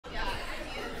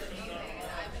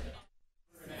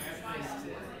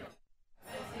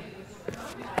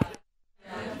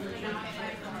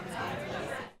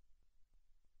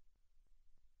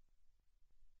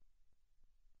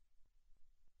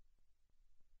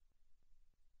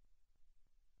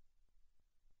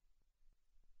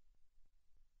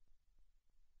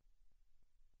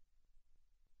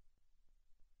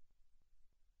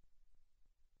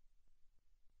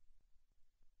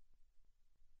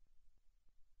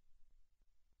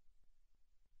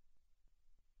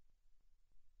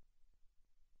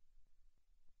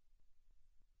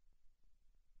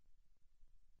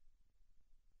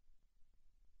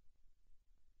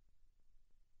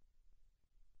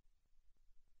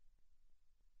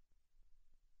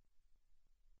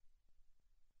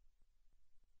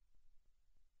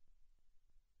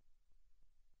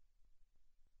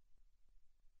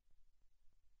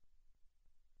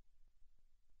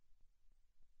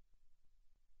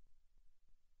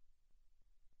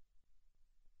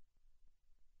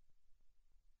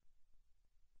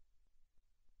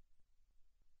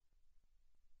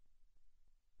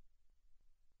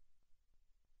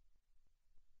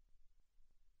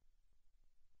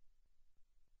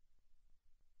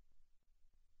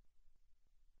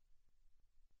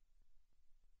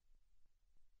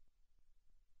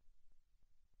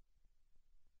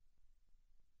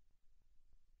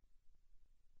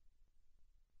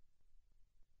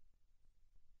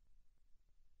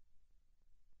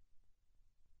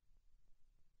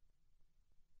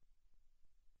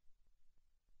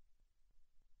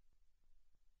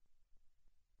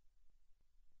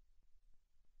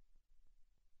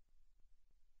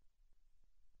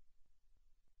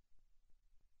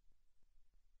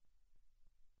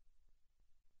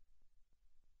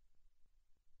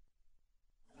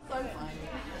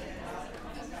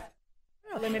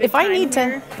limited If I time need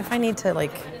here. to, if I need to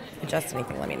like adjust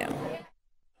anything, let me know.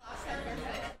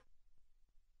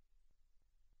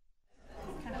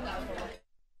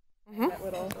 That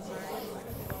little.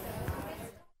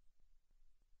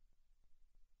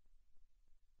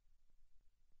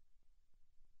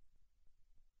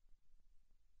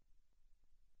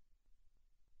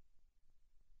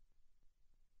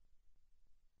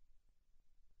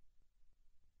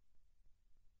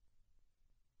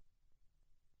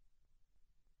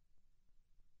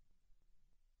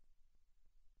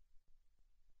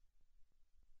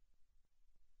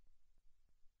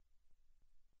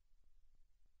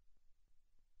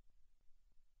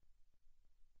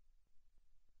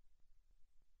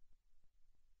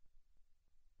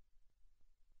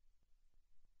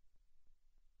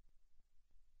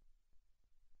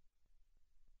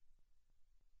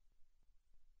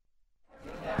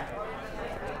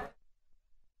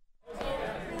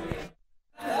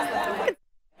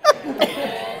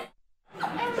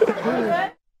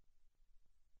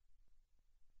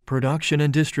 Production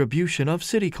and distribution of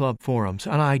City Club forums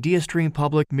on IdeaStream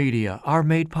Public Media are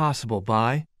made possible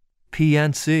by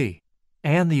PNC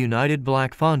and the United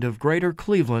Black Fund of Greater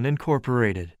Cleveland,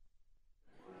 Incorporated.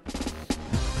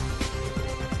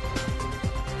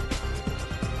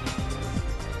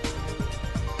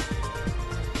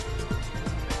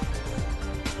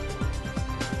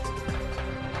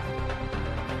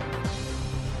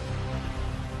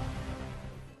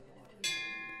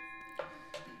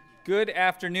 Good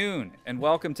afternoon, and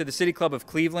welcome to the City Club of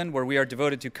Cleveland, where we are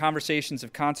devoted to conversations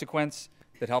of consequence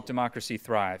that help democracy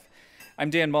thrive. I'm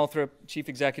Dan Moulthrop, Chief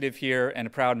Executive here and a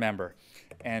proud member.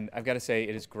 And I've got to say,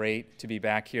 it is great to be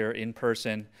back here in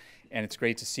person, and it's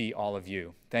great to see all of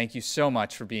you. Thank you so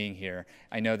much for being here.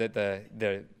 I know that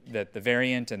the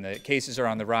variant and the cases are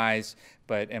on the rise,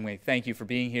 and we thank you for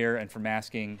being here and for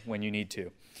masking when you need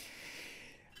to.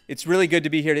 It's really good to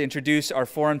be here to introduce our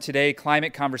forum today,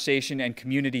 Climate Conversation and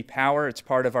Community Power. It's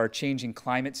part of our Changing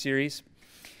Climate series.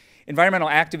 Environmental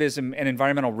activism and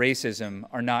environmental racism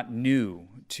are not new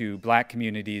to Black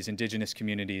communities, Indigenous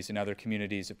communities, and other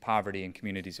communities of poverty and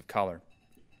communities of color.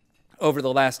 Over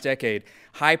the last decade,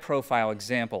 high-profile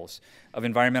examples of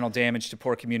environmental damage to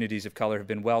poor communities of color have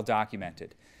been well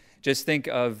documented. Just think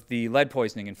of the lead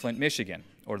poisoning in Flint, Michigan,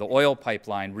 or the oil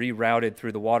pipeline rerouted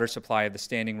through the water supply of the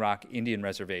Standing Rock Indian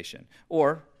Reservation,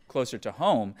 or, closer to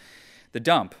home, the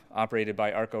dump operated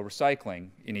by Arco Recycling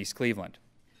in East Cleveland.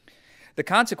 The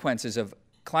consequences of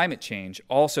climate change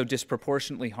also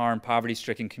disproportionately harm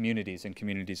poverty-stricken communities and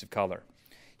communities of color.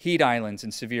 Heat islands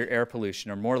and severe air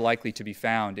pollution are more likely to be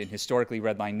found in historically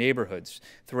redlined neighborhoods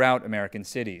throughout American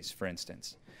cities, for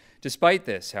instance. Despite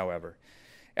this, however,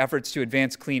 efforts to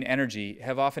advance clean energy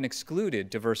have often excluded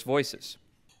diverse voices.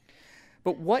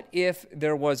 But what if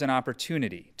there was an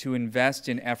opportunity to invest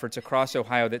in efforts across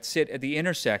Ohio that sit at the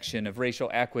intersection of racial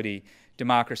equity,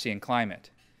 democracy, and climate?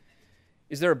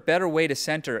 Is there a better way to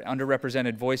center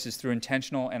underrepresented voices through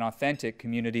intentional and authentic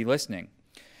community listening?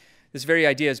 This very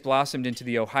idea has blossomed into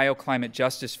the Ohio Climate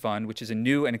Justice Fund, which is a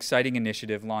new and exciting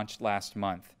initiative launched last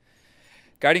month.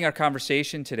 Guiding our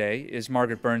conversation today is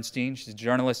Margaret Bernstein. She's a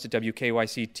journalist at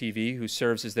WKYC-TV who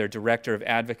serves as their Director of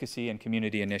Advocacy and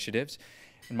Community Initiatives.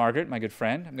 And Margaret, my good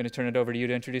friend, I'm going to turn it over to you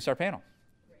to introduce our panel.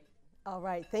 All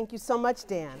right, thank you so much,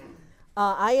 Dan.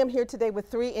 I am here today with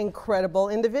three incredible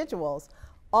individuals,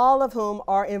 all of whom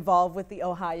are involved with the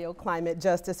Ohio Climate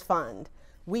Justice Fund.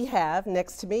 We have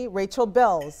next to me Rachel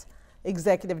Bells,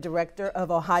 Executive Director of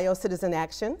Ohio Citizen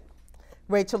Action.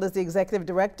 Rachel is the Executive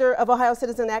Director of Ohio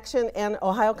Citizen Action and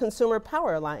Ohio Consumer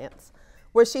Power Alliance,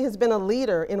 where she has been a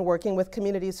leader in working with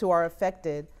communities who are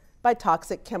affected by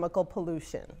toxic chemical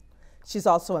pollution. She's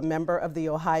also a member of the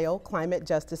Ohio Climate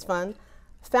Justice Fund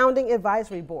Founding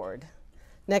Advisory Board.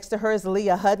 Next to her is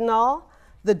Leah Hudnall,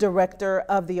 the Director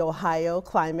of the Ohio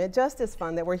Climate Justice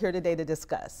Fund that we're here today to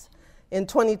discuss. In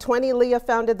 2020, Leah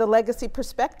founded the Legacy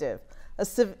Perspective,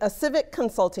 a civic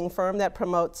consulting firm that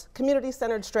promotes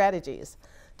community-centered strategies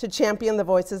to champion the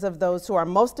voices of those who are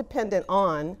most dependent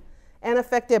on and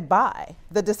affected by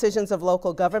the decisions of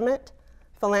local government,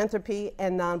 philanthropy,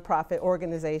 and nonprofit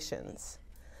organizations.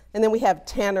 And then we have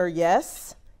Tanner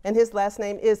Yess, and his last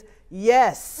name is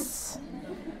Yes,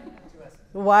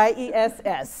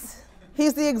 Y-E-S-S.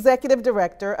 He's the Executive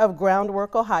Director of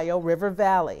Groundwork Ohio River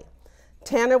Valley.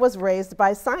 Tanner was raised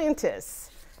by scientists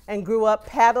and grew up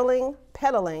paddling,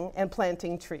 pedaling, and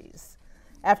planting trees.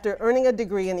 After earning a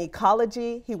degree in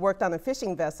ecology, he worked on a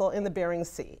fishing vessel in the Bering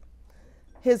Sea.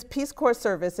 His Peace Corps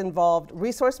service involved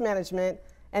resource management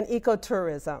and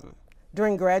ecotourism.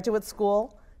 During graduate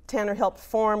school, Tanner helped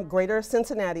form Greater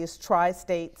Cincinnati's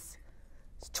Tri-States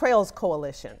Trails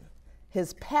Coalition.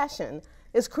 His passion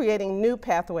is creating new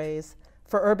pathways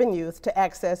for urban youth to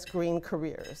access green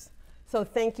careers. So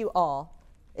thank you all,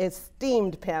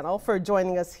 esteemed panel, for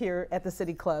joining us here at the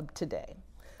City Club today.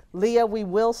 Leah, we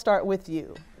will start with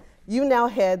you. You now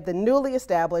head the newly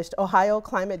established Ohio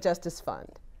Climate Justice Fund.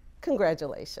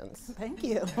 Congratulations. Thank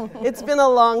you. It's been a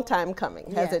long time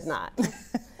coming, has Yes. it not?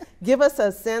 Give us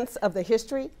a sense of the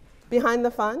history behind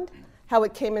the fund, how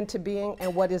it came into being,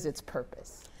 and what is its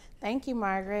purpose. Thank you,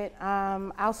 Margaret.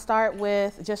 I'll start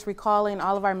with just recalling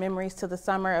all of our memories to the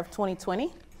summer of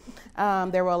 2020.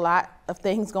 There were a lot of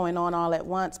things going on all at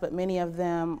once, but many of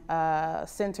them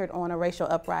centered on a racial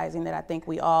uprising that I think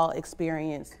we all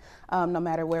experienced, no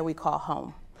matter where we call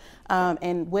home.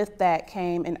 And with that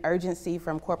came an urgency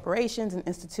from corporations and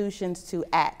institutions to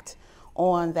act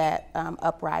on that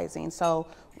uprising. So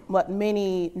what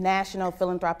many national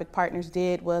philanthropic partners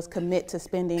did was commit to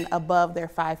spending above their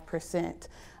 5%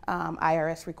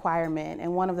 IRS requirement,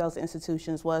 and one of those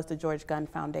institutions was the George Gunn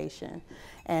Foundation.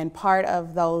 And part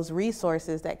of those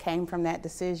resources that came from that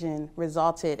decision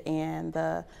resulted in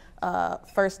the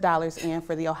first dollars in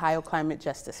for the Ohio Climate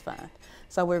Justice Fund.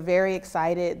 So we're very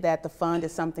excited that the fund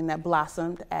is something that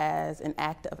blossomed as an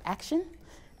act of action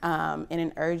and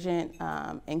an urgent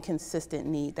and consistent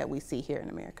need that we see here in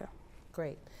America.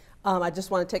 Great. I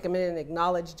just want to take a minute and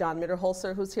acknowledge John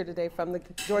Mitterholzer, who's here today from the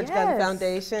George Gunn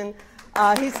Foundation.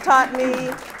 He's taught me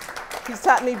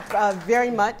very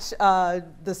much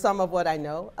the sum of what I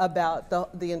know about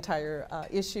the entire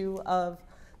issue of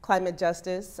climate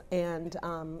justice, and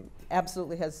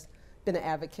absolutely has been an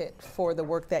advocate for the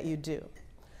work that you do.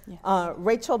 Yeah.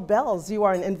 Rachel Bells, you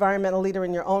are an environmental leader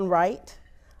in your own right,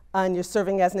 and you're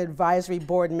serving as an advisory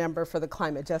board member for the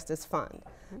Climate Justice Fund.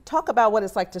 Talk about what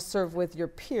it's like to serve with your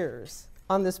peers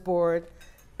on this board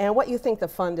and what you think the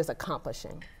fund is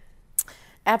accomplishing.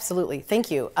 Absolutely, thank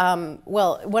you.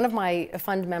 Well, one of my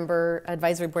fund member,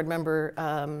 advisory board member,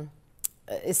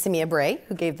 is Samia Bray,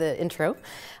 who gave the intro.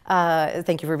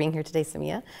 Thank you for being here today,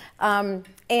 Samia.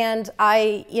 And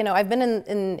I've been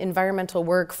in environmental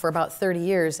work for about 30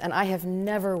 years, and I have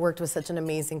never worked with such an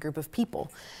amazing group of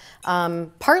people.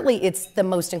 Partly it's the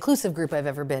most inclusive group I've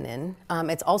ever been in.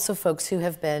 It's also folks who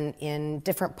have been in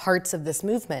different parts of this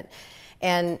movement.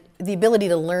 And the ability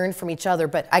to learn from each other,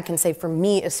 but I can say for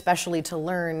me especially to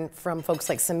learn from folks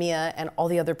like Samia and all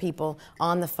the other people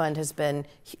on the fund has been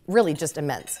really just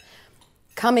immense.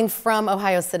 Coming from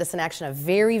Ohio Citizen Action, a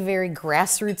very, very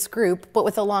grassroots group, but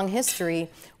with a long history,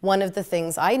 one of the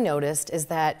things I noticed is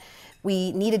that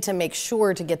we needed to make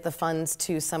sure to get the funds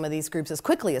to some of these groups as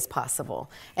quickly as possible.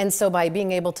 And so by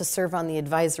being able to serve on the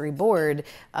advisory board,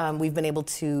 we've been able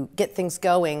to get things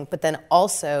going, but then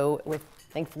also with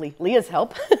thankfully Leah's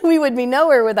help, we would be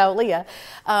nowhere without Leah,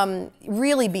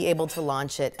 really be able to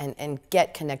launch it and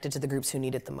get connected to the groups who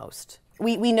need it the most.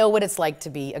 We know what it's like to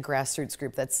be a grassroots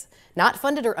group that's not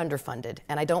funded or underfunded,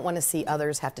 and I don't want to see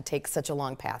others have to take such a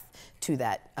long path to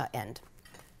that end.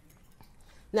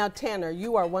 Now, Tanner,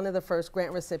 you are one of the first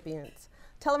grant recipients.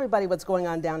 Tell everybody what's going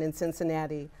on down in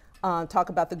Cincinnati. Talk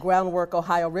about the Groundwork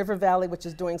Ohio River Valley, which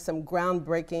is doing some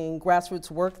groundbreaking grassroots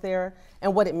work there,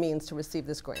 and what it means to receive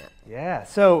this grant. Yeah,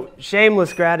 so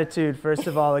shameless gratitude, first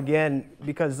of all, again,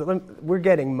 because we're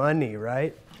getting money,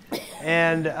 right?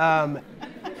 And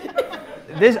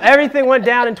everything went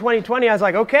down in 2020. I was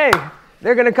like, okay,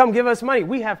 they're going to come give us money.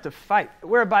 We have to fight.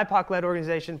 We're a BIPOC-led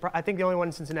organization. I think the only one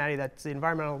in Cincinnati that's the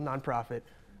environmental nonprofit,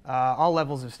 all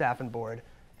levels of staff and board.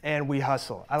 And we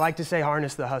hustle. I like to say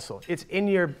harness the hustle. It's in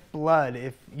your blood,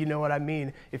 if you know what I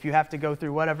mean, if you have to go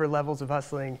through whatever levels of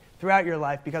hustling throughout your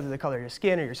life because of the color of your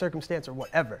skin or your circumstance or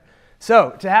whatever.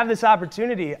 So to have this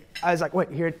opportunity, I was like,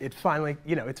 wait, here, it's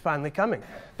finally coming.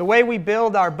 The way we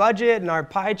build our budget and our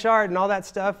pie chart and all that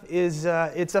stuff is,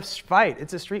 it's a fight,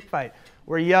 it's a street fight.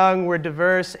 We're young, we're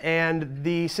diverse, and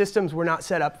the systems were not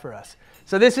set up for us.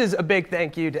 So this is a big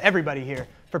thank you to everybody here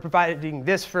for providing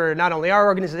this for not only our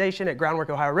organization at Groundwork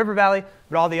Ohio River Valley,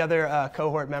 but all the other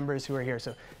cohort members who are here.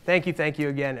 So thank you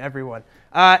again, everyone.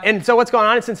 And so what's going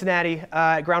on in Cincinnati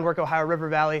at Groundwork Ohio River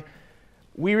Valley?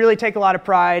 We really take a lot of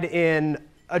pride in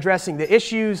addressing the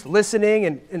issues, listening,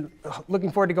 and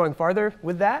looking forward to going farther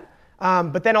with that,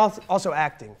 but then also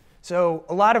acting. So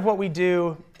a lot of what we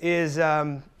do is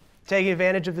taking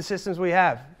advantage of the systems we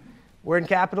have. We're in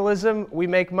capitalism, we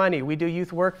make money. We do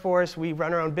youth workforce, we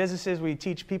run our own businesses, we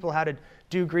teach people how to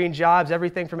do green jobs,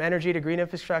 everything from energy to green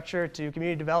infrastructure to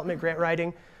community development, grant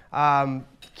writing,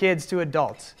 kids to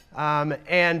adults.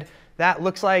 And that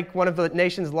looks like one of the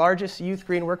nation's largest youth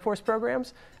green workforce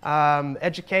programs,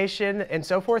 education and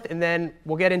so forth. And then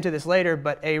we'll get into this later,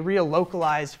 but a real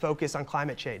localized focus on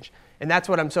climate change. And that's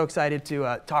what I'm so excited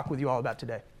to talk with you all about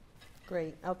today.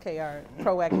 Great. Okay, our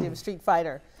proactive street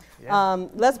fighter. Yeah.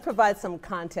 Let's provide some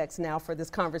context now for this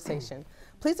conversation.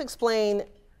 Please explain,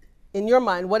 in your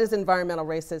mind, what is environmental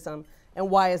racism and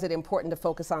why is it important to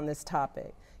focus on this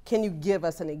topic? Can you give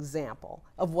us an example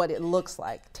of what it looks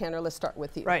like? Tanner, let's start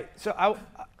with you. Right. So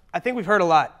I think we've heard a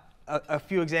lot, a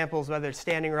few examples, whether it's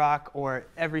Standing Rock or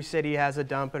every city has a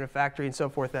dump and a factory and so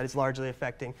forth that is largely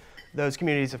affecting those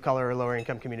communities of color or lower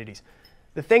income communities.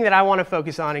 The thing that I want to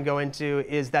focus on and go into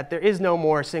is that there is no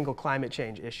more single climate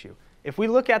change issue. If we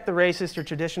look at the racist or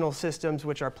traditional systems,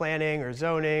 which are planning or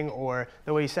zoning or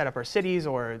the way you set up our cities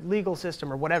or legal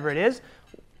system or whatever it is,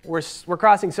 we're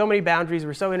crossing so many boundaries,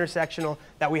 we're so intersectional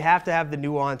that we have to have the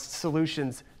nuanced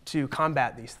solutions to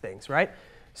combat these things, right?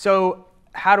 So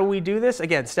how do we do this?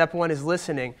 Again, step one is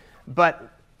listening,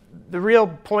 but the real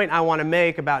point I want to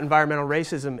make about environmental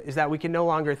racism is that we can no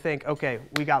longer think, okay,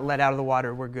 we got lead out of the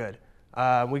water, we're good.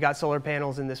 We got solar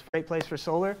panels in this great place for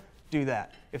solar, do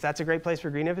that. If that's a great place for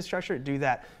green infrastructure, do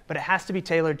that. But it has to be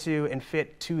tailored to and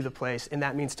fit to the place, and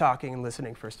that means talking and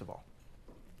listening first of all.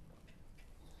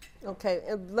 Okay,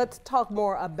 let's talk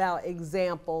more about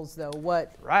examples though.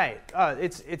 What? Right,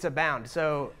 it's abound.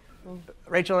 So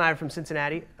Rachel and I are from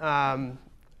Cincinnati,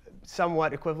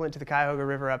 somewhat equivalent to the Cuyahoga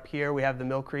River up here. We have the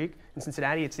Mill Creek in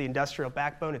Cincinnati. It's the industrial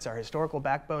backbone. It's our historical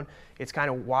backbone. It's kind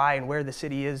of why and where the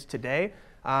city is today.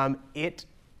 It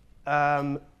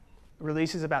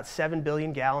releases about 7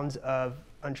 billion gallons of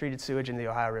untreated sewage in the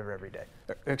Ohio River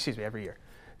every year.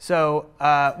 So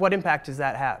what impact does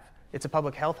that have? It's a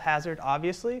public health hazard,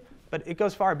 obviously, but it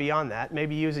goes far beyond that.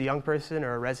 Maybe you as a young person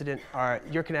or a resident,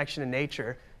 your connection to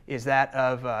nature is that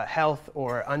of health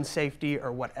or unsafety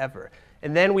or whatever.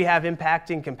 And then we have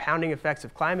impacting, compounding effects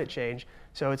of climate change.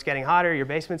 So it's getting hotter, your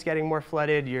basement's getting more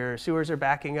flooded, your sewers are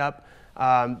backing up.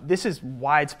 This is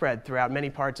widespread throughout many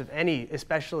parts of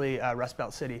especially Rust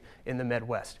Belt city in the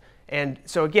Midwest. And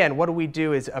so again, what do we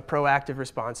do is a proactive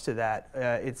response to that.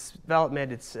 It's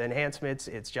development, it's enhancements,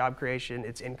 it's job creation,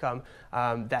 it's income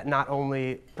that not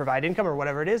only provide income or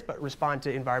whatever it is, but respond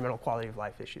to environmental quality of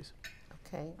life issues.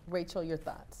 Okay, Rachel, your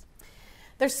thoughts?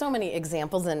 There's so many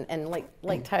examples, and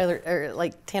like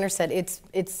Tanner said,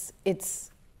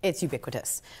 it's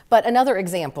ubiquitous. But another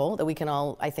example that we can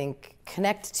all, I think,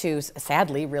 connect to,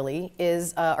 sadly, really,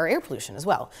 is our air pollution as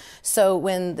well. So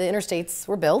when the interstates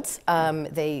were built,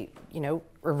 they,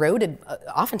 eroded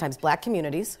oftentimes black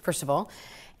communities, first of all.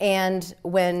 And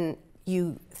when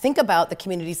you think about the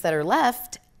communities that are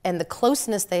left and the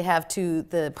closeness they have to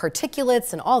the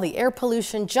particulates and all the air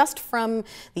pollution just from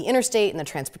the interstate and the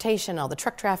transportation, all the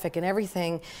truck traffic and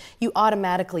everything, you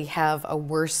automatically have a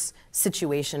worse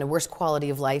situation, a worse quality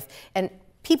of life. And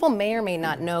people may or may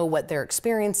not know what they're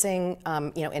experiencing,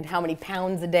 and how many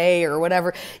pounds a day or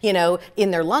whatever,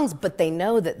 in their lungs, but they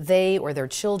know that they or their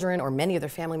children or many of their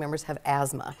family members have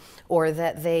asthma, or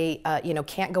that they,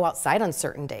 can't go outside on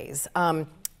certain days.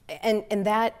 And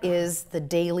that is the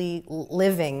daily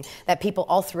living that people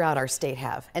all throughout our state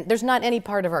have. And there's not any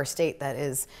part of our state that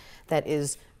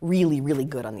is really, really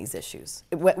good on these issues.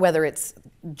 Whether it's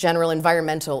general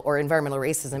environmental or environmental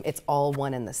racism, it's all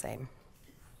one and the same.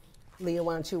 Leah,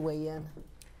 why don't you weigh in?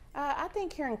 I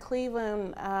think here in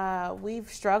Cleveland, we've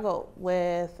struggled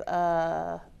with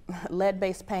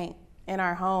lead-based paint in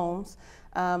our homes.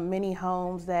 Many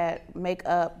homes that make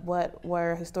up what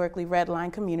were historically red line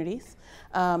communities.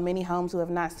 Many homes who have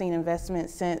not seen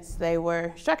investment since they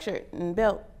were structured and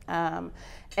built.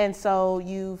 And so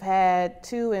you've had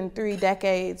 2 and 3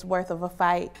 decades worth of a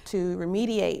fight to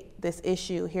remediate this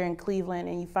issue here in Cleveland,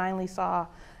 and you finally saw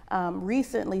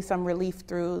recently some relief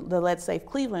through the Lead Safe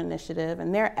Cleveland initiative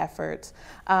and their efforts.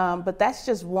 But that's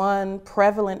just one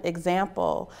prevalent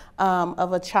example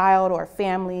of a child or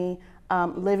family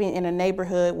living in a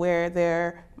neighborhood where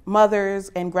their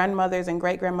mothers and grandmothers and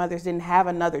great-grandmothers didn't have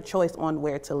another choice on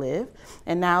where to live.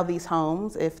 And now these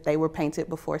homes, if they were painted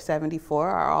before '74,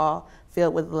 are all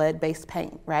filled with lead-based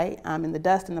paint, right? And the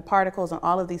dust and the particles and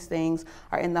all of these things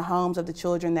are in the homes of the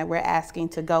children that we're asking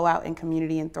to go out in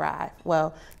community and thrive.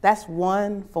 Well, that's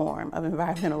one form of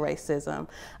environmental racism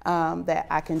that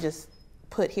I can just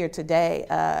put here today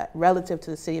relative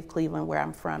to the city of Cleveland, where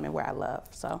I'm from and where I love,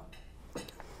 so.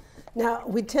 Now,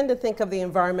 we tend to think of the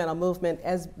environmental movement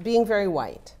as being very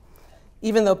white,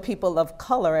 even though people of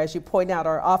color, as you point out,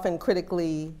 are often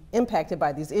critically impacted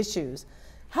by these issues.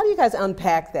 How do you guys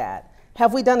unpack that?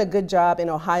 Have we done a good job in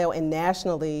Ohio and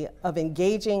nationally of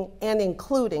engaging and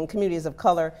including communities of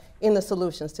color in the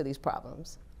solutions to these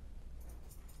problems?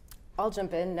 I'll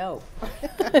jump in, no.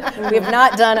 We have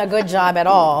not done a good job at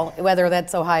all, whether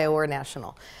that's Ohio or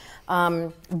national.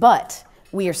 But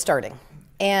we are starting.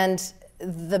 And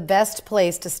the best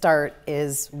place to start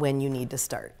is when you need to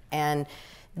start. And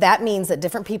that means that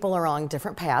different people are on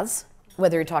different paths,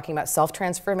 whether you're talking about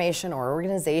self-transformation or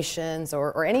organizations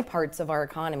or any parts of our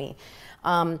economy.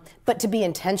 But to be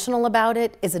intentional about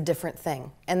it is a different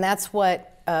thing. And that's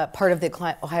what part of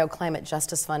the Ohio Climate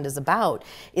Justice Fund is about,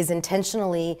 is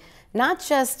intentionally not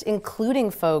just including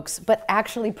folks, but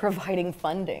actually providing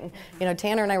funding. You know,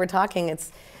 Tanner and I were talking, it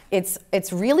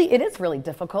is really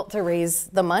difficult to raise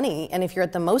the money. And if you're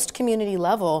at the most community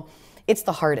level, it's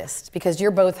the hardest because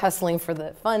you're both hustling for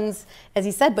the funds, as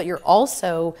he said, but you're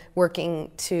also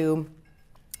working to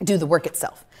do the work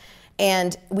itself.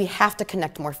 And we have to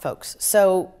connect more folks.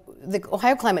 So the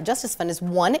Ohio Climate Justice Fund is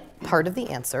one part of the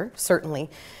answer, certainly,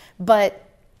 but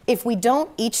if we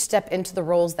don't each step into the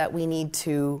roles that we need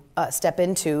to step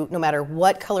into, no matter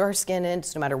what color our skin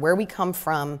is, no matter where we come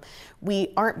from,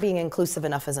 we aren't being inclusive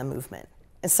enough as a movement.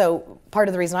 And so part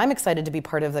of the reason I'm excited to be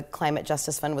part of the Climate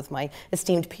Justice Fund with my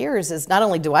esteemed peers is not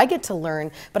only do I get to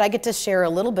learn, but I get to share a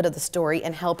little bit of the story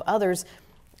and help others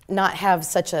not have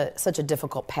such a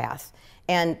difficult path.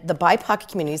 And the BIPOC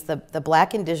communities, the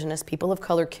Black, Indigenous, people of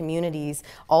color communities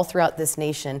all throughout this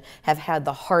nation have had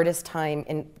the hardest time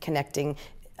in connecting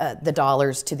the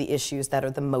dollars to the issues that are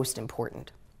the most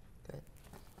important. Good.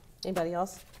 Anybody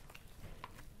else?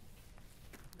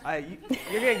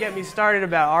 You're going to get me started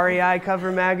about REI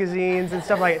cover magazines and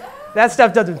stuff like that. That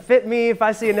stuff doesn't fit me. If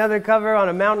I see another cover on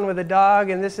a mountain with a dog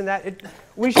and this and that,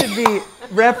 we should be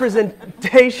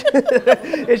representation.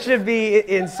 It should be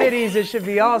in cities. It should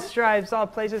be all stripes, all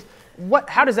places.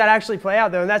 How does that actually play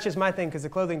out, though? And that's just my thing because the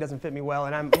clothing doesn't fit me well,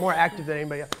 and I'm more active than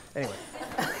anybody else. Anyway.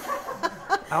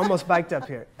 I almost biked up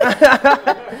here.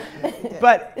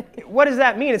 But what does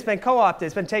that mean? It's been co-opted.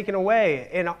 It's been taken away.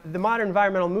 And the modern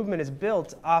environmental movement is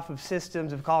built off of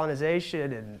systems of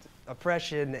colonization and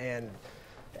oppression and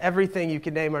everything you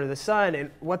can name under the sun. And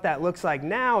what that looks like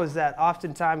now is that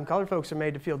oftentimes colored folks are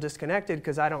made to feel disconnected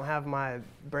because I don't have my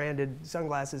branded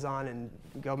sunglasses on and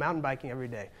go mountain biking every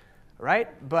day. Right?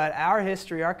 But our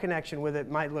history, our connection with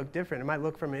it might look different. It might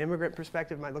look from an immigrant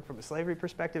perspective. It might look from a slavery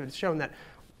perspective. It's shown that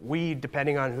we,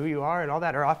 depending on who you are and all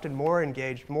that, are often more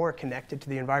engaged, more connected to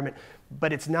the environment,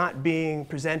 but it's not being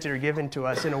presented or given to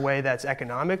us in a way that's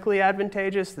economically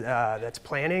advantageous, that's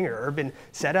planning or urban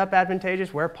setup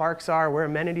advantageous, where parks are, where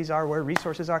amenities are, where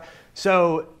resources are.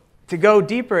 So to go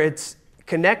deeper, it's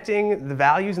connecting the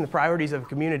values and the priorities of a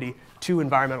community to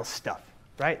environmental stuff,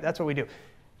 right? That's what we do.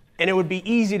 And it would be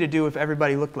easy to do if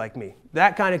everybody looked like me.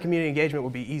 That kind of community engagement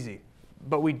would be easy,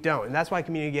 but we don't. And that's why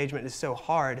community engagement is so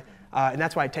hard. And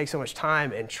that's why it takes so much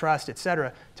time and trust, et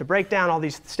cetera, to break down all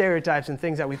these stereotypes and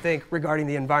things that we think regarding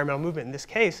the environmental movement in this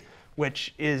case,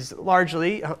 which is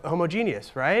largely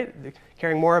homogeneous, right?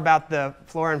 Caring more about the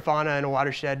flora and fauna in a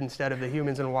watershed instead of the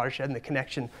humans in a watershed and the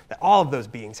connection that all of those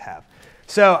beings have.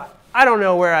 So I don't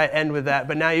know where I end with that,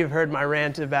 but now you've heard my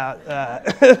rant about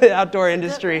the outdoor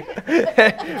industry,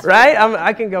 right?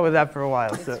 I can go with that for a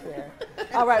while. So.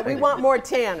 All right, we want more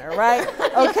Tanner, right?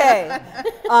 Okay.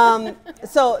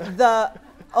 So the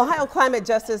Ohio Climate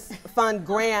Justice Fund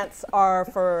grants are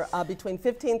for between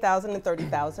 $15,000 and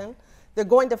 $30,000. They're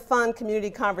going to fund community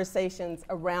conversations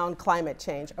around climate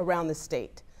change around the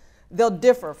state. They'll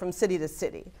differ from city to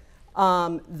city.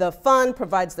 The fund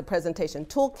provides the presentation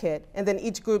toolkit, and then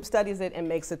each group studies it and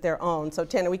makes it their own. So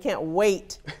Tanner, we can't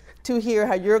wait to hear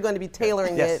how you're going to be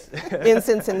tailoring it in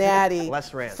Cincinnati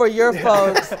for your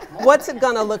folks. What's it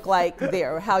going to look like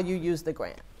there, how you use the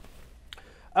grant?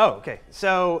 Oh, okay.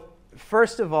 So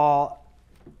first of all,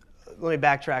 let me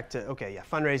backtrack to,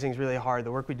 fundraising is really hard.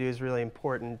 The work we do is really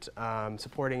important.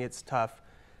 Supporting it's tough.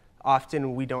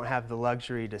 Often we don't have the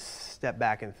luxury to step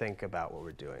back and think about what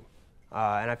we're doing.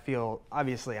 And I feel,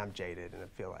 obviously I'm jaded and I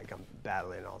feel like I'm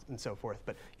battling and so forth.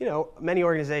 But, you know, many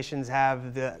organizations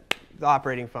have the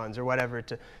operating funds or whatever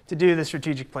to do the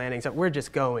strategic planning. So we're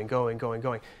just going.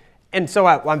 And so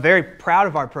I'm very proud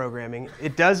of our programming.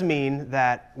 It does mean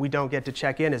that we don't get to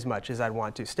check in as much as I'd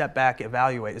want to, step back,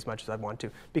 evaluate as much as I'd want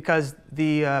to, because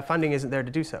the funding isn't there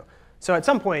to do so. So at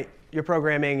some point, your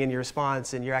programming and your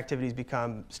response and your activities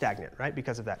become stagnant, right,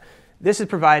 because of that. This is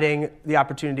providing the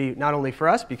opportunity not only for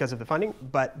us because of the funding,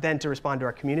 but then to respond to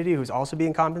our community who's also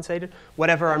being compensated.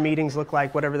 Whatever our meetings look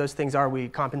like, whatever those things are, we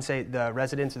compensate the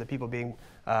residents or the people being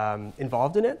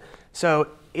involved in it. So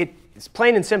it's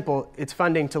plain and simple, it's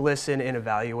funding to listen and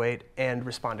evaluate and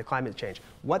respond to climate change.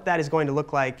 What that is going to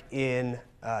look like in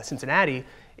Cincinnati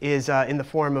is in the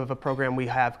form of a program we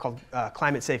have called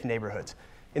Climate Safe Neighborhoods.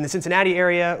 In the Cincinnati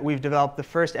area, we've developed the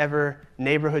first ever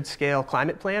neighborhood scale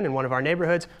climate plan in one of our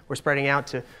neighborhoods. We're spreading out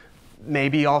to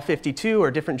maybe all 52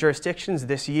 or different jurisdictions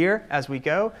this year as we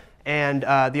go. And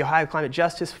the Ohio Climate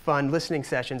Justice Fund listening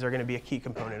sessions are going to be a key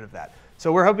component of that.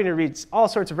 So we're hoping to reach all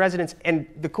sorts of residents. And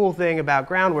the cool thing about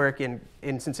groundwork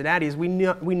in Cincinnati is we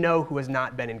know who has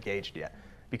not been engaged yet,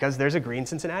 because there's a Green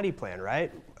Cincinnati plan,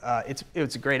 right?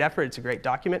 It's a great effort, it's a great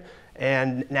document,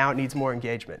 and now it needs more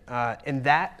engagement. And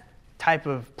that type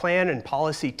of plan and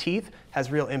policy teeth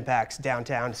has real impacts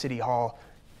downtown, city hall,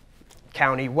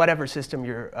 county, whatever system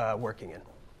you're working in.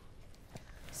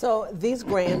 So these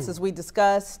grants, as we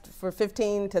discussed, for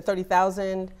 15 to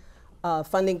 30,000,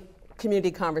 funding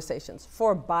community conversations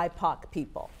for BIPOC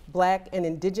people, Black and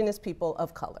Indigenous people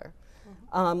of color.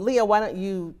 Leah, why don't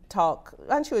you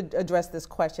address this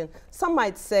question? Some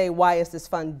might say, why is this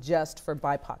fund just for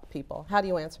BIPOC people? How do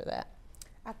you answer that?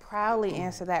 I proudly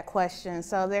answer that question.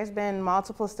 So there's been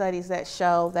multiple studies that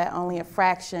show that only a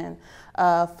fraction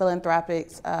of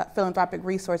philanthropic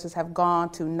resources have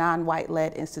gone to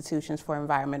non-white-led institutions for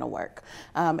environmental work.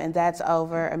 And that's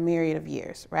over a myriad of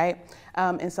years, right?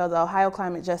 And so the Ohio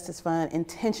Climate Justice Fund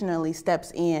intentionally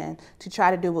steps in to try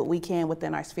to do what we can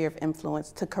within our sphere of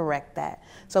influence to correct that.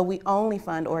 So we only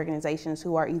fund organizations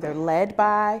who are either led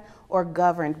by or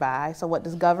governed by. So what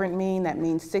does governed mean? That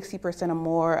means 60% or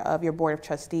more of your board of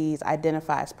trustees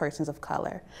identify as persons of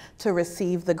color to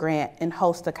receive the grant and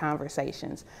host the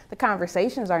conversations. The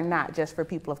conversations are not just for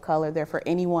people of color, they're for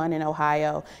anyone in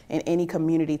Ohio in any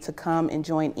community to come and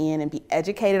join in and be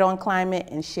educated on climate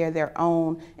and share their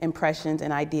own impressions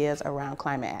and ideas around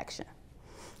climate action.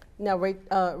 Now,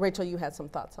 Rachel, you had some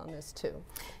thoughts on this too.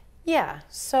 Yeah,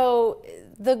 so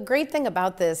the great thing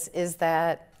about this is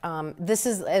that this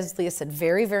is, as Leah said,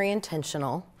 very, very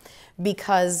intentional,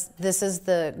 because these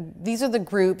are the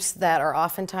groups that are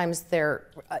oftentimes they're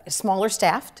smaller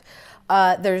staffed.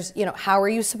 There's, how are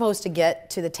you supposed to get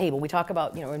to the table? We talk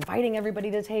about, inviting everybody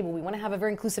to the table. We want to have a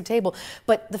very inclusive table.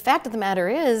 But the fact of the matter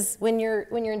is, when you're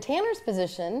in Tanner's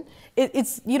position,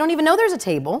 you don't even know there's a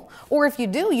table, or if you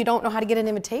do, you don't know how to get an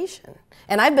invitation.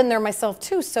 And I've been there myself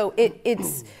too. So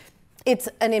it's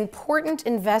an important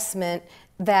investment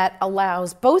that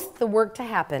allows both the work to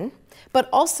happen, but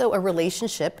also a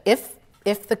relationship, if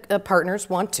the partners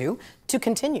want to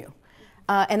continue.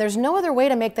 And there's no other way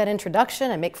to make that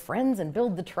introduction and make friends and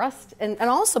build the trust, and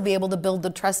also be able to build the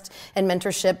trust and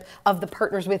mentorship of the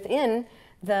partners within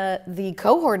the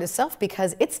cohort itself,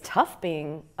 because it's tough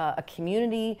being a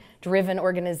community-driven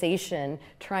organization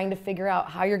trying to figure out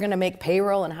how you're going to make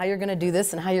payroll and how you're going to do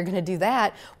this and how you're going to do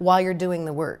that while you're doing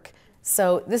the work.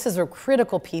 So this is a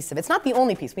critical piece of it. It's not the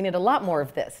only piece. We need a lot more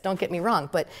of this, don't get me wrong,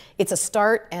 but it's a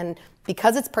start, and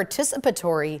because it's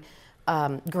participatory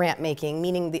grant making,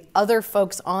 meaning the other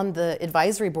folks on the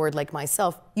advisory board like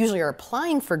myself usually are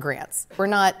applying for grants. We're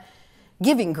not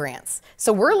giving grants.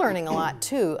 So we're learning a lot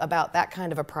too about that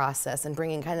kind of a process and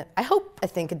bringing I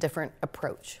think a different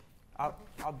approach. I'll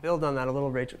build on that a little,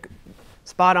 Rachel.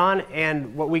 Spot on,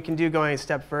 and what we can do going a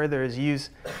step further is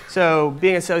so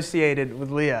being associated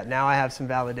with Leah, now I have some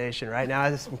validation, right? Now I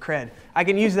have some cred. I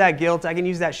can use that guilt, I can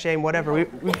use that shame, whatever.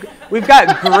 We've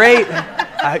got great,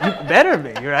 you better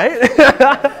be, right?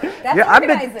 Yeah, I've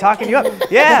been talking you up.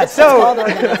 Yeah, so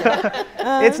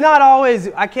it's not always,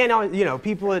 I can't always,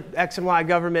 people at X and Y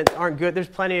government aren't good. There's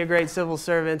plenty of great civil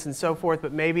servants and so forth,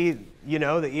 but maybe,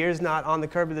 the ear's not on the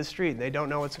curb of the street. They don't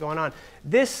know what's going on.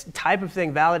 This type of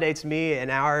thing validates me in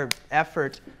our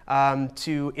effort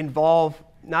to involve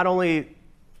not only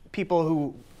people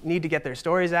who need to get their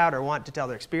stories out or want to tell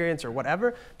their experience or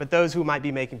whatever, but those who might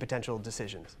be making potential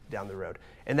decisions down the road.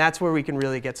 And that's where we can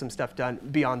really get some stuff done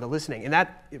beyond the listening. And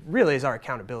that really is our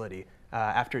accountability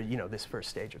after this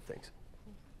first stage of things.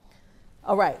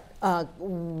 All right,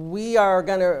 we are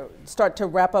going to start to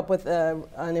wrap up with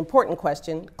an important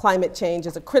question. Climate change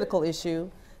is a critical issue,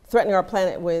 threatening our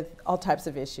planet with all types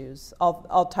of issues,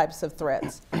 all types of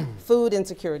threats. Food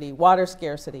insecurity, water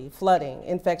scarcity, flooding,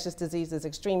 infectious diseases,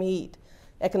 extreme heat,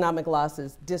 economic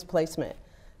losses, displacement.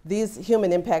 These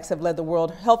human impacts have led the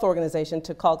World Health Organization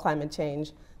to call climate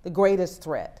change the greatest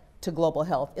threat to global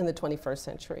health in the 21st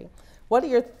century. What are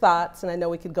your thoughts, and I know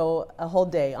we could go a whole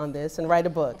day on this and write a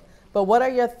book, but what are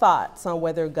your thoughts on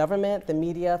whether government, the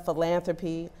media,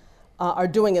 philanthropy are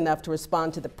doing enough to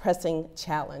respond to the pressing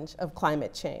challenge of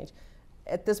climate change?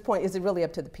 At this point, is it really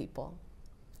up to the people?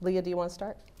 Leah, do you want to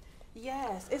start?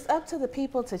 Yes, it's up to the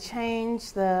people to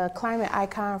change the climate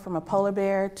icon from a polar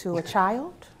bear to a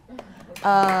child.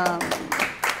 And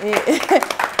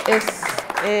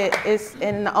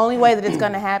the only way that it's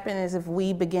going to happen is if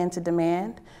we begin to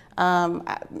demand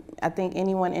I think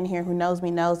anyone in here who knows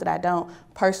me knows that I don't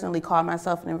personally call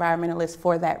myself an environmentalist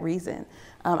for that reason.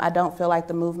 I don't feel like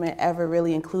the movement ever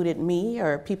really included me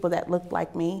or people that looked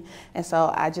like me. And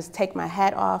so I just take my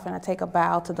hat off and I take a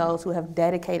bow to those who have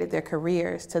dedicated their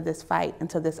careers to this fight and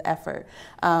to this effort.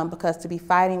 Because to be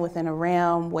fighting within a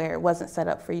realm where it wasn't set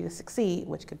up for you to succeed,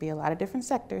 which could be a lot of different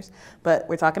sectors, but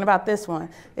we're talking about this one,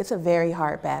 it's a very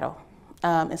hard battle.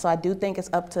 And so I do think it's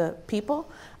up to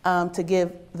people to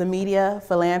give the media,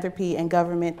 philanthropy, and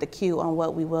government the cue on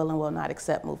what we will and will not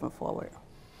accept moving forward.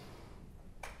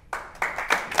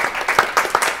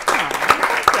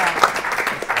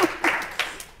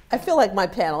 I feel like my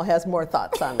panel has more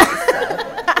thoughts on this.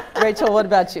 Rachel, what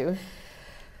about you?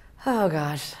 Oh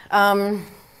gosh.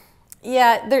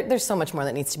 Yeah, there's so much more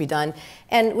that needs to be done.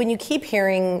 And when you keep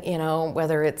hearing, you know,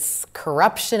 whether it's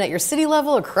corruption at your city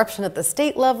level or corruption at the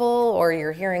state level, or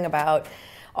you're hearing about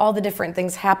all the different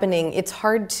things happening, it's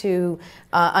hard to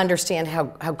understand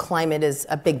how climate is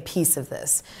a big piece of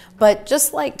this. But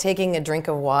just like taking a drink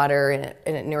of water and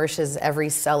it nourishes every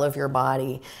cell of your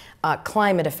body,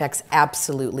 climate affects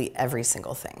absolutely every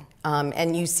single thing.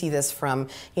 And you see this from,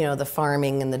 you know, the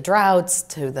farming and the droughts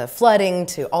to the flooding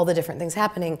to all the different things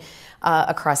happening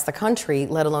across the country,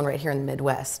 let alone right here in the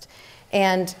Midwest.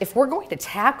 And if we're going to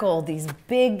tackle these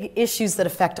big issues that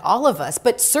affect all of us,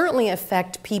 but certainly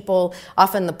affect people,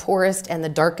 often the poorest and the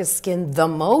darkest skin the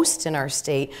most in our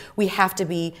state, we have to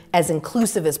be as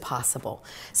inclusive as possible.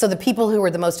 So the people who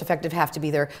are the most effective have to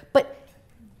be there. But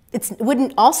it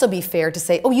wouldn't also be fair to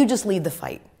say, oh, you just lead the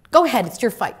fight. Go ahead, it's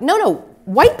your fight. No,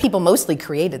 white people mostly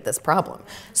created this problem.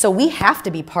 So we have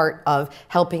to be part of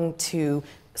helping to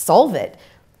solve it,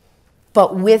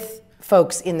 but with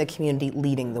folks in the community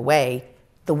leading the way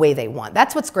they want.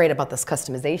 That's what's great about this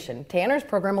customization. Tanner's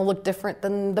program will look different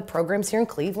than the programs here in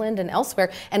Cleveland and elsewhere,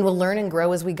 and we'll learn and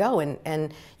grow as we go.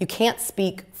 And you can't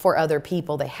speak for other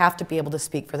people. They have to be able to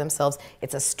speak for themselves.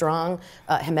 It's a strong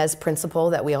Jemez principle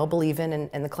that we all believe in,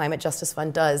 and the Climate Justice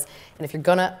Fund does. And if you're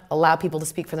gonna allow people to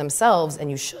speak for themselves,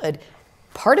 and you should,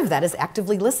 part of that is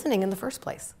actively listening in the first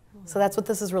place. So that's what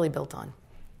this is really built on.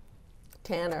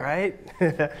 Tanner. Right?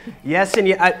 Yes,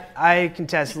 and I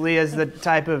contest Leah is the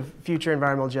type of future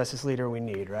environmental justice leader we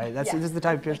need, right? This is the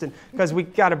type of person, because we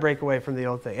got to break away from the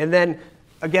old thing. And then,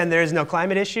 again, there is no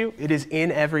climate issue. It is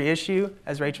in every issue,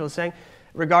 as Rachel was saying.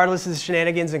 Regardless of the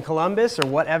shenanigans in Columbus or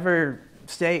whatever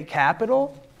state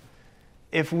capital,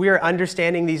 if we're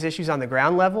understanding these issues on the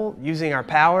ground level, using our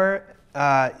power,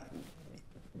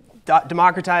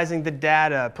 democratizing the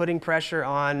data, putting pressure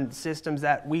on systems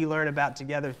that we learn about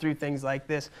together through things like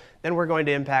this, then we're going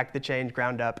to impact the change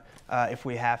ground up if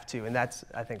we have to. And that's,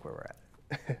 I think, where we're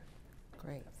at.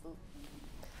 Great.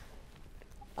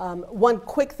 One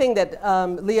quick thing that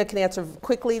Leah can answer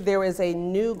quickly, there is a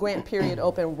new grant period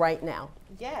open right now.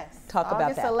 Yes. Talk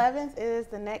about that. August 11th is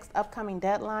the next upcoming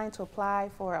deadline to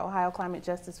apply for Ohio Climate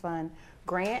Justice Fund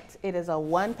grant. It is a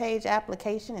one-page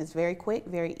application. It's very quick,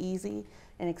 very easy,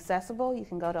 and accessible. You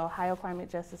can go to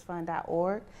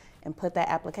ohioclimatejusticefund.org and put that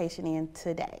application in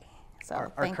today. So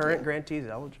Are current grantees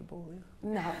eligible?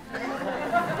 No.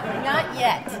 Not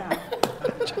yet. No.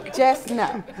 Just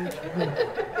no.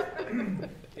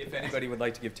 If anybody would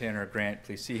like to give Tanner a grant,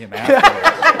 please see him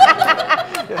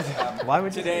afterwards. Why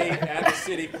would you? Today at the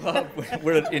City Club,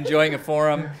 we're enjoying a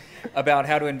forum about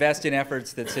how to invest in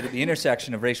efforts that sit at the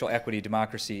intersection of racial equity,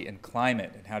 democracy, and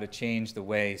climate, and how to change the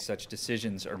way such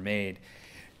decisions are made.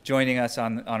 Joining us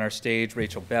on our stage,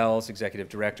 Rachel Bells, Executive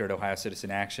Director at Ohio Citizen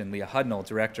Action, Leah Hudnall,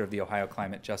 Director of the Ohio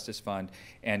Climate Justice Fund,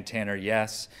 and Tanner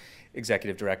Yes,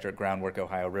 Executive Director at Groundwork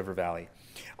Ohio River Valley.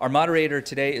 Our moderator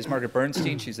today is Margaret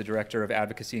Bernstein. She's the Director of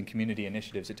Advocacy and Community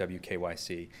Initiatives at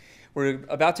WKYC. We're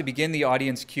about to begin the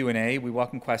audience Q&A. We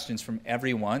welcome questions from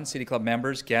everyone, City Club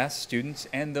members, guests, students,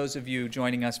 and those of you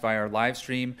joining us via our live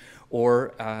stream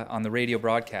or on the radio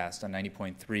broadcast on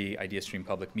 90.3 IdeaStream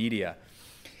Public Media.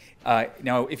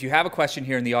 Now, if you have a question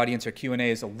here in the audience, our Q&A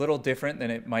is a little different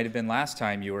than it might have been last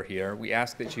time you were here. We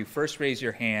ask that you first raise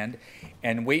your hand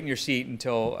and wait in your seat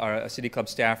until a City Club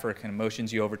staffer kind of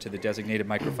motions you over to the designated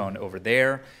microphone over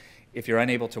there. If you're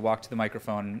unable to walk to the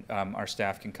microphone, our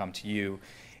staff can come to you.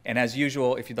 And as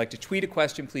usual, if you'd like to tweet a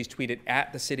question, please tweet it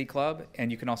at the City Club.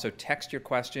 And you can also text your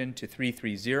question to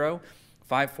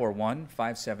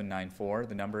 330-541-5794.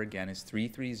 The number again is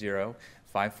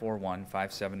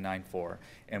 330-541-5794,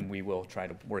 and we will try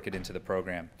to work it into the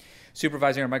program.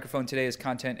 Supervising our microphone today is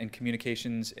Content and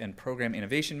Communications and Program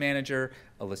Innovation Manager,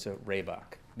 Alyssa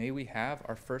Raybach. May we have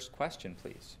our first question,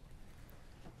 please?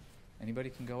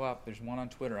 Anybody can go up. There's one on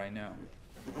Twitter, I know.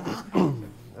 Uh-oh. We can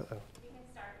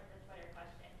start with the Twitter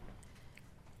question.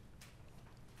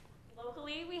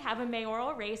 Locally, we have a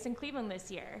mayoral race in Cleveland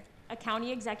this year, a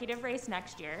county executive race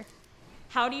next year.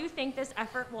 How do you think this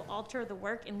effort will alter the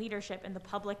work and leadership in the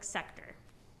public sector?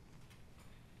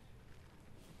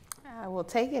 I will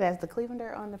take it as the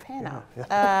Clevelander on the panel.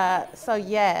 So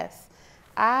yes,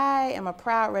 I am a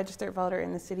proud registered voter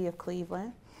in the city of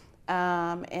Cleveland.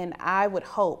 And I would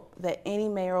hope that any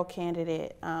mayoral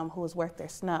candidate who is worth their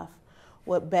snuff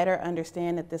would better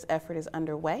understand that this effort is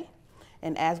underway.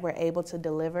 And as we're able to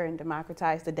deliver and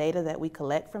democratize the data that we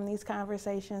collect from these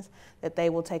conversations, that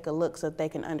they will take a look so that they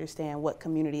can understand what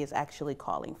community is actually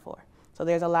calling for. So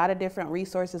there's a lot of different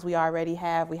resources we already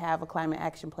have. We have a climate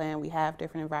action plan. We have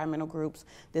different environmental groups.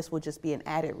 This will just be an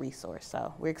added resource.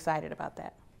 So we're excited about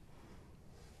that.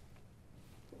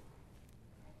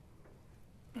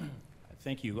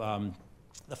 Thank you.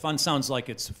 The fund sounds like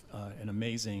it's an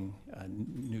amazing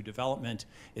new development.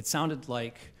 It sounded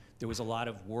like there was a lot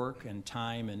of work and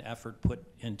time and effort put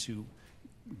into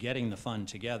getting the fund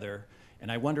together.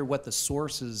 And I wonder what the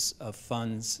sources of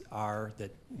funds are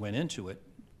that went into it,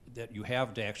 that you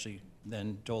have to actually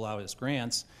then dole out as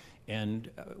grants,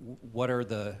 and what are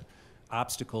the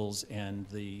obstacles and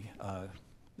the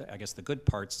I guess the good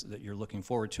parts that you're looking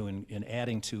forward to in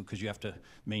adding to, because you have to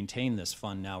maintain this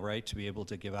fund now, right, to be able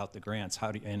to give out the grants,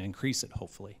 how do you, and increase it,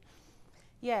 hopefully.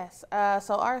 Yes,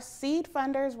 so our seed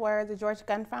funders were the George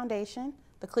Gunn Foundation,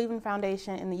 the Cleveland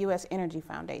Foundation, and the U.S. Energy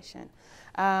Foundation.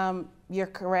 You're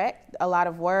correct, a lot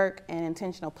of work and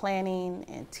intentional planning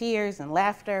and tears and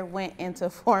laughter went into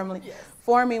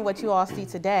forming what you all see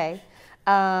today.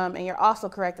 And you're also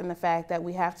correct in the fact that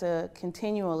we have to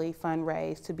continually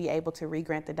fundraise to be able to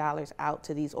re-grant the dollars out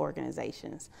to these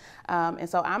organizations. And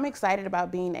so I'm excited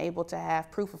about being able to have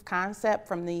proof of concept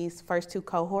from these first two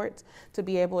cohorts to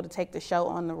be able to take the show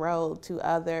on the road to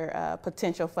other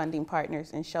potential funding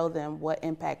partners and show them what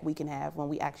impact we can have when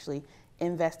we actually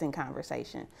invest in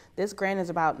conversation. This grant is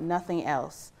about nothing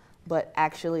else but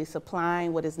actually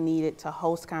supplying what is needed to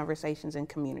host conversations in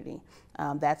community.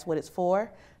 That's what it's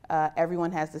for.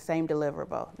 Everyone has the same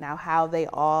deliverable. Now, how they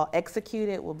all execute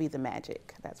it will be the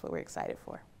magic. That's what we're excited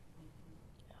for.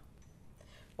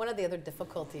 One of the other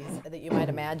difficulties that you might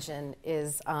imagine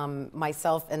is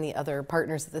myself and the other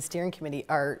partners of the steering committee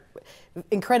are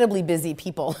incredibly busy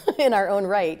people in our own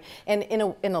right. And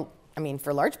I mean, for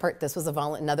a large part, this was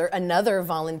another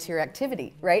volunteer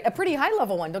activity, right? A pretty high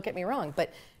level one, don't get me wrong,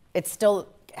 but it still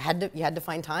you had to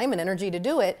find time and energy to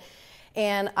do it.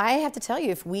 And I have to tell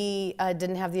you, if we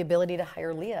didn't have the ability to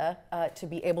hire Leah to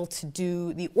be able to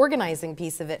do the organizing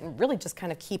piece of it and really just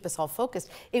kind of keep us all focused,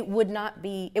 it would not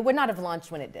have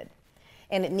launched when it did.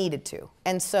 And it needed to.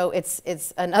 And so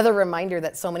it's another reminder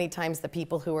that so many times the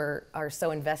people who are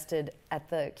so invested at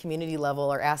the community level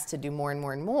are asked to do more and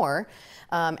more and more.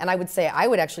 And I would say, I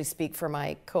would actually speak for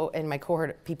my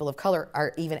cohort, people of color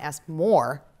are even asked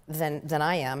more than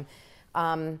I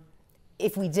am.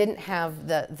 If we didn't have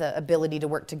the ability to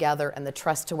work together and the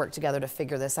trust to work together to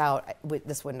figure this out,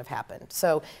 this wouldn't have happened.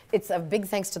 So it's a big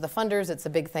thanks to the funders, it's a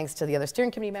big thanks to the other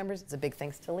steering committee members, it's a big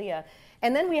thanks to Leah.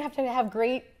 And then we have to have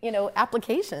great,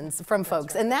 applications from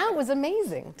folks. Right. And that was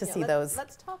amazing to see those.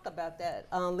 Let's talk about that.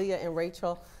 Leah and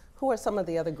Rachel, who are some of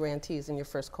the other grantees in your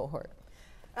first cohort?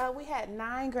 We had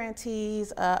 9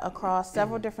 grantees across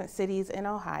several different cities in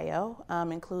Ohio,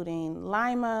 including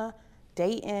Lima,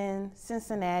 Dayton,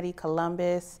 Cincinnati,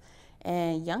 Columbus,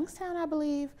 and Youngstown, I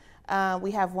believe.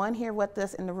 We have one here with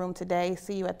us in the room today,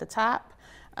 see you at the top,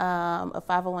 a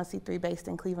 501c3 based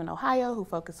in Cleveland, Ohio, who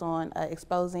focus on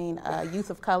exposing youth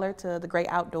of color to the great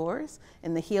outdoors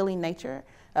and the healing nature,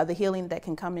 the healing that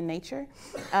can come in nature.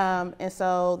 And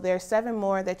so there's 7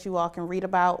 more that you all can read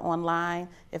about online.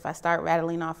 If I start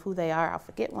rattling off who they are, I'll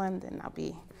forget one, then I'll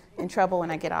be in trouble when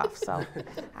I get off, so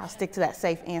I'll stick to that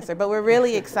safe answer. But we're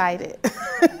really excited.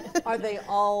 Are they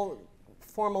all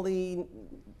formally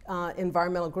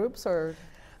environmental groups, or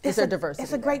is there diversity?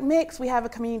 It's a great mix. We have a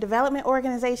community development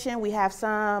organization. We have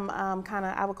some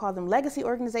I would call them legacy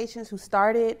organizations who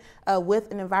started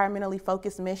with an environmentally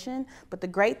focused mission. But the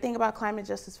great thing about Climate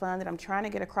Justice Fund that I'm trying to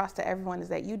get across to everyone is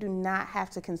that you do not have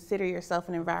to consider yourself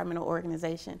an environmental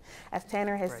organization. As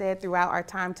Tanner has said throughout our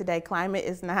time today, climate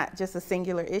is not just a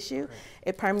singular issue.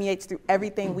 It permeates through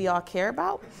everything we all care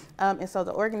about. And so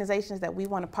the organizations that we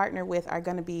want to partner with are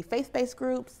going to be faith-based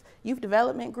groups, youth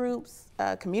development groups,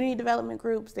 community development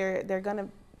groups. They're going to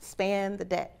span the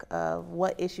deck of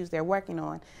what issues they're working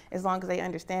on, as long as they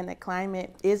understand that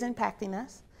climate is impacting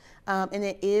us, and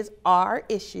it is our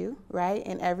issue, right,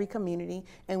 in every community,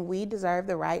 and we deserve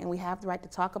the right, and we have the right to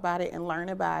talk about it and learn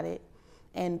about it,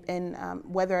 and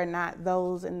whether or not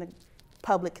those in the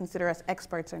public consider us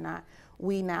experts or not,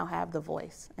 we now have the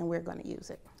voice, and we're going to use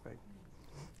it.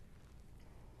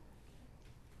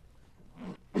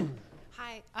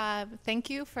 Thank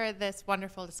you for this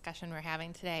wonderful discussion we're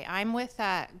having today. I'm with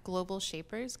Global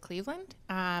Shapers Cleveland.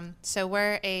 So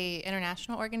we're a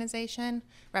international organization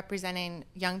representing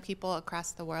young people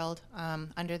across the world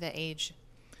under the age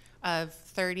of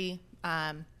 30.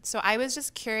 So I was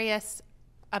just curious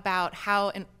about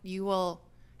how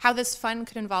this fund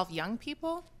could involve young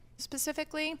people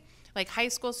specifically, like high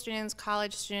school students,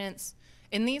 college students,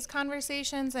 in these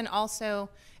conversations, and also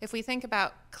if we think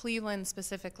about Cleveland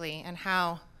specifically and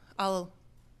how all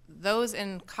those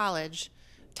in college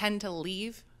tend to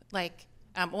leave, like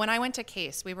when I went to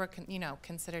Case, we were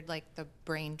considered like the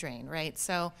brain drain, right?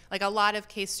 So like a lot of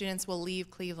Case students will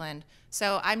leave Cleveland.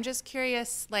 So I'm just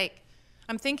curious, like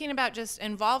I'm thinking about just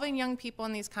involving young people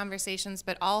in these conversations,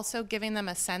 but also giving them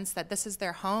a sense that this is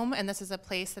their home and this is a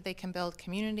place that they can build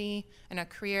community and a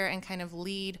career and kind of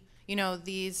lead,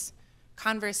 these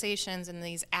conversations and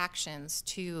these actions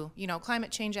to,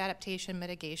 climate change adaptation,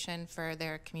 mitigation for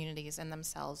their communities and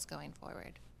themselves going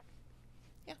forward.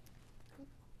 Yeah.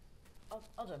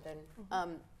 I'll jump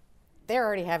in. They're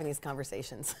already having these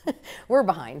conversations. We're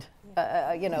behind.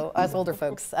 Us older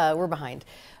folks, we're behind.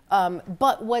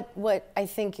 But what I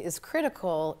think is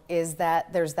critical is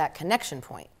that there's that connection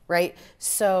point, right?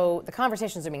 So the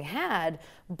conversations are being had,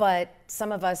 but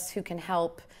some of us who can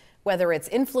help, whether it's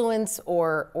influence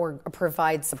or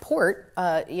provide support,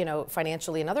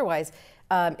 financially and otherwise,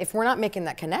 if we're not making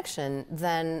that connection,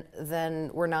 then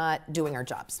we're not doing our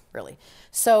jobs, really.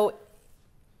 So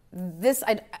this,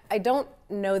 I don't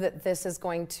know that this is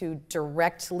going to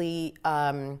directly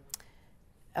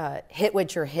hit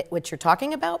what you're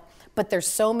talking about, but there's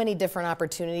so many different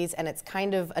opportunities, and it's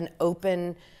kind of an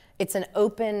open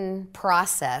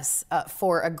process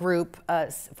for a group, a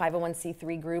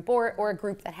 501c3 group, or a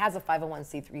group that has a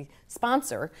 501c3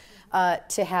 sponsor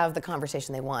to have the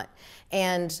conversation they want.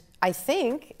 And I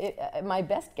think my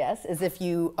best guess is if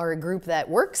you are a group that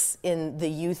works in the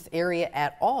youth area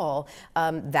at all,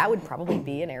 that would probably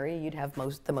be an area you'd have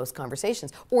the most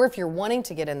conversations. Or if you're wanting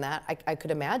to get in that, I could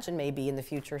imagine maybe in the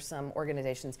future some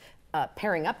organizations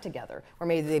pairing up together, or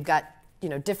maybe they've got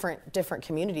different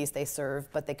communities they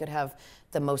serve, but they could have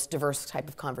the most diverse type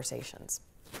of conversations.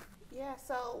 Yeah,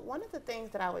 so one of the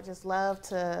things that I would just love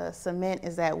to cement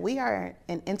is that we are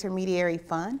an intermediary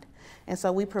fund, and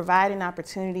so we provide an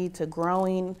opportunity to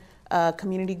growing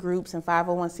community groups and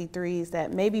 501c3s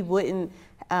that maybe wouldn't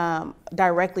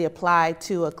directly apply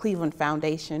to a Cleveland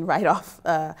foundation right off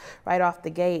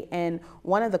the gate. And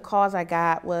one of the calls I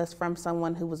got was from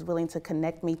someone who was willing to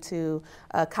connect me to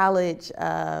a college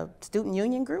student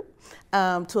union group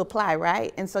to apply,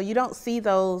 right? And so you don't see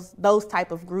those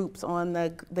type of groups on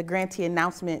the grantee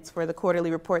announcements for the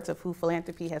quarterly reports of who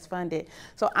philanthropy has funded.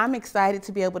 So I'm excited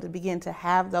to be able to begin to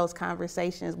have those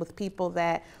conversations with people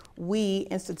that we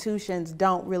institutions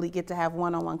don't really get to have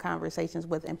one-on-one conversations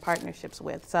with and partnerships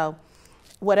with. So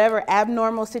whatever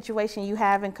abnormal situation you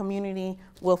have in community,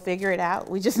 we'll figure it out.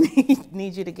 We just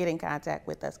need you to get in contact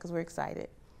with us because we're excited.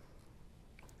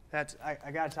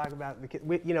 I got to talk about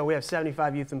we have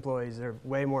 75 youth employees. They're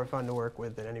way more fun to work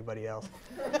with than anybody else.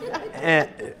 And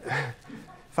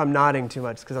if I'm nodding too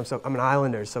much, it's because I'm an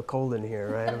islander. It's so cold in here,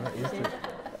 right? I'm not used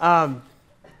to it.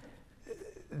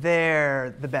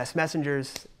 They're the best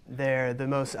messengers. They're the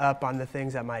most up on the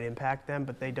things that might impact them,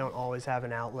 but they don't always have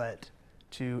an outlet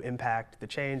to impact the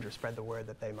change or spread the word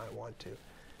that they might want to.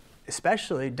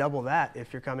 Especially double that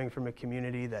if you're coming from a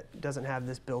community that doesn't have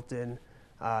this built-in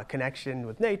connection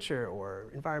with nature or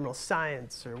environmental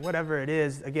science or whatever it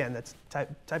is. Again, that's type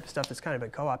of stuff that's kind of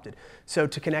been co-opted. So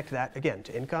to connect that, again,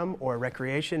 to income or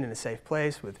recreation in a safe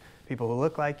place with people who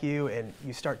look like you, and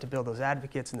you start to build those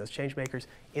advocates and those change makers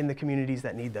in the communities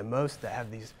that need them most, that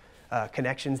have these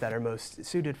connections that are most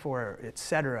suited for, et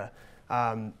cetera,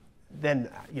 then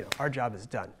our job is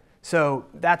done. So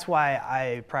that's why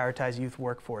I prioritize youth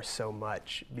workforce so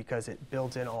much, because it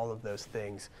builds in all of those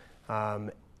things.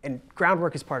 And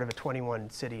Groundwork is part of a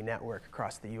 21-city network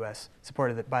across the U.S.,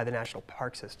 supported by the National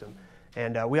Park System.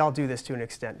 And we all do this to an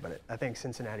extent, but I think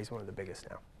Cincinnati's one of the biggest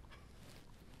now.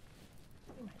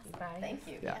 Thank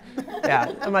you. Yeah,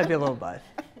 it might be a little biased.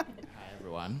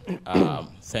 Everyone.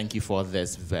 Thank you for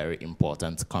this very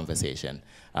important conversation.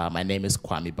 My name is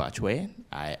Kwame Bachwe.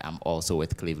 I am also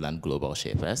with Cleveland Global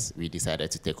Shapers. We decided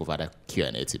to take over the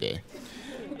Q&A today.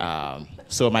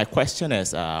 So my question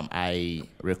is, I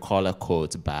recall a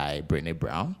quote by Brené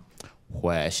Brown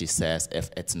where she says, if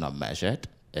it's not measured,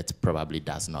 it probably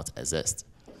does not exist.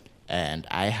 And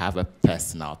I have a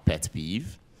personal pet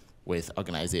peeve with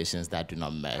organizations that do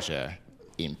not measure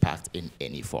impact in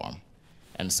any form.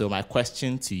 And so my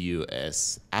question to you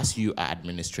is, as you are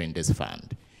administering this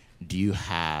fund, do you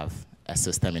have a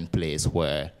system in place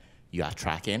where you are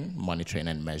tracking, monitoring,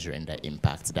 and measuring the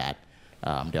impact that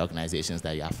the organizations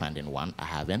that you are funding, one, are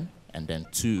having, and then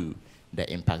two,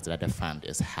 the impact that the fund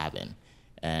is having.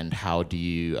 And how do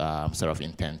you sort of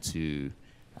intend to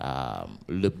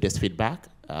loop this feedback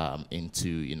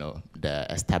into the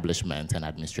establishment and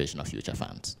administration of future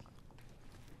funds?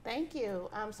 Thank you.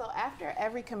 So after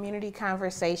every community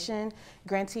conversation,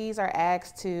 grantees are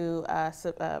asked to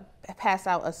pass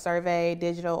out a survey,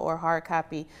 digital or hard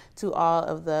copy, to all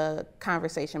of the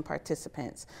conversation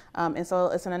participants. And so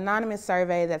it's an anonymous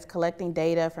survey that's collecting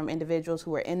data from individuals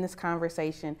who are in this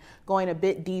conversation, going a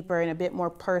bit deeper and a bit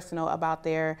more personal about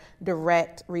their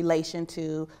direct relation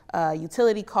to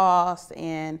utility costs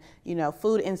and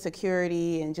food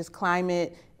insecurity and just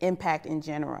climate impact in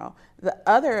general. The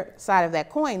other side of that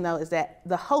coin, though, is that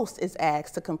the host is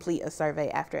asked to complete a survey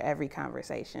after every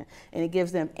conversation. And it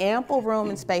gives them ample room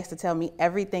and space to tell me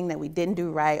everything that we didn't do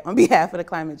right on behalf of the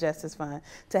Climate Justice Fund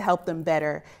to help them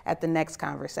better at the next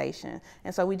conversation.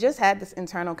 And so we just had this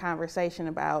internal conversation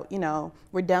about,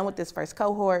 we're done with this first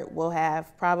cohort. We'll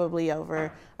have probably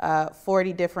over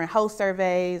 40 different host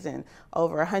surveys and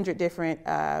over 100 different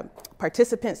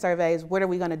participant surveys. What are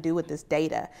we going to do with this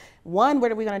data? One,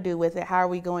 what are we going to do with it? How are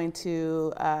we going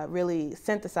to really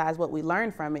synthesize what we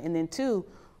learned from it? And then two,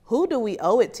 who do we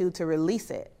owe it to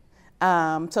release it?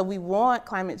 So we want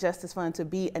Climate Justice Fund to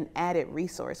be an added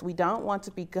resource. We don't want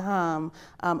to become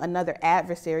another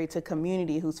adversary to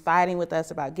community who's fighting with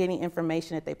us about getting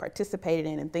information that they participated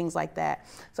in and things like that.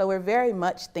 So we're very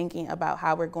much thinking about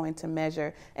how we're going to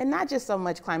measure, and not just so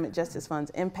much Climate Justice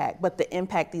Fund's impact, but the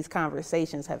impact these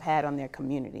conversations have had on their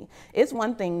community. It's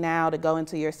one thing now to go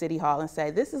into your city hall and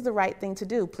say, this is the right thing to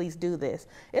do, please do this.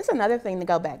 It's another thing to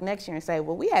go back next year and say,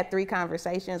 well, we had 3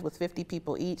 conversations with 50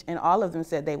 people each, and all of them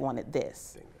said they wanted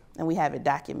this, and we have it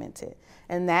documented.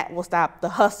 And that will stop the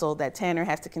hustle that Tanner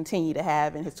has to continue to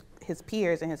have and his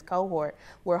peers and his cohort,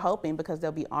 we're hoping, because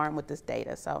they'll be armed with this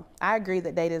data. So I agree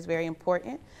that data is very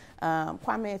important.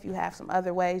 Kwame, if you have some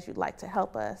other ways you'd like to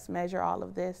help us measure all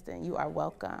of this, then you are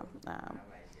welcome.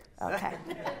 Okay.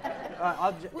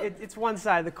 It's one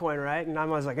side of the coin, right? And I'm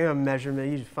always like,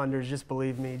 measurement, you funders, just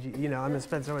believe me. I'm going to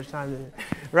spend so much time in it,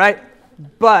 right?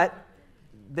 But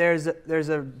there's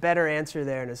a better answer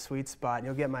there in a sweet spot. And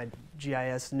you'll get my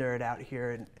GIS nerd out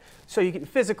here. And so you can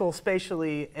physical,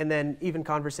 spatially, and then even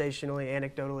conversationally,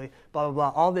 anecdotally, blah, blah,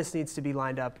 blah. All this needs to be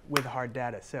lined up with hard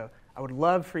data. So I would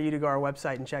love for you to go to our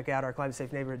website and check out our Climate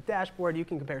Safe Neighborhood dashboard. You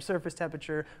can compare surface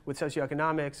temperature with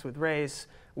socioeconomics, with race,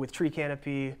 with tree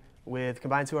canopy, with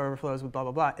combined sewer overflows, with blah,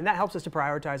 blah, blah. And that helps us to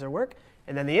prioritize our work.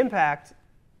 And then the impact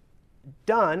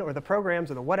done, or the programs,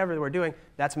 or the whatever we're doing,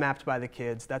 that's mapped by the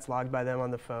kids, that's logged by them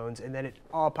on the phones, and then it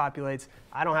all populates.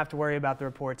 I don't have to worry about the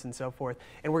reports and so forth.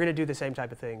 And we're going to do the same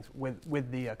type of things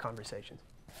with the conversations.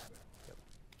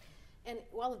 And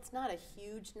while it's not a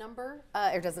huge number,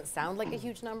 or doesn't sound like a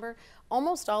huge number,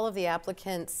 almost all of the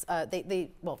applicants,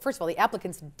 well, first of all, the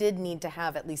applicants did need to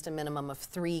have at least a minimum of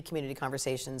 3 community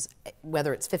conversations,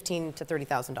 whether it's $15,000 to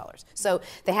 $30,000. So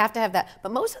they have to have that.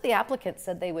 But most of the applicants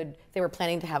said they were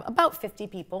planning to have about 50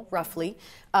 people, roughly.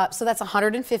 So that's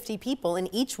 150 people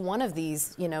in each one of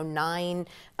these, 9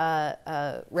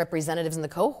 representatives in the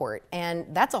cohort. And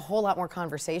that's a whole lot more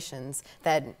conversations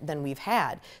than we've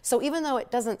had. So even though it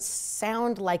doesn't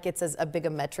sound like it's as a big a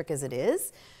metric as it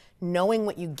is, knowing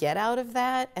what you get out of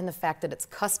that and the fact that it's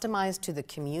customized to the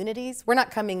communities. We're not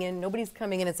coming in, nobody's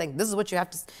coming in and saying, this is what you have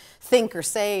to think or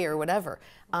say or whatever.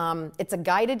 It's a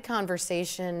guided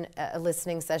conversation, a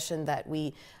listening session that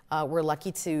we're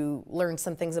lucky to learn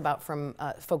some things about from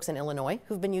folks in Illinois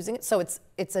who've been using it. So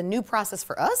it's a new process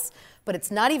for us, but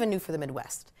it's not even new for the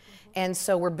Midwest. And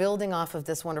so we're building off of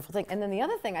this wonderful thing. And then the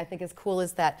other thing I think is cool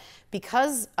is that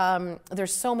because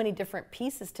there's so many different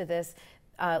pieces to this,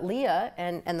 Leah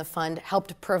and the fund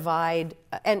helped provide,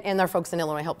 and our folks in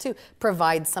Illinois helped too,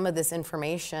 provide some of this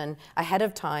information ahead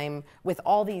of time with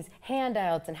all these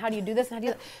handouts and how do you do this and how do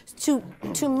you do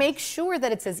that, to make sure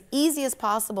that it's as easy as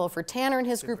possible for Tanner and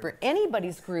his group or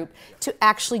anybody's group to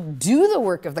actually do the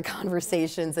work of the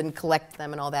conversations and collect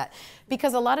them and all that.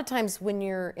 Because a lot of times when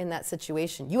you're in that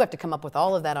situation, you have to come up with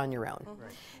all of that on your own.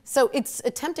 Right. So it's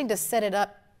attempting to set it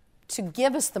up to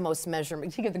give us the most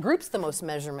measurement, to give the groups the most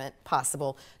measurement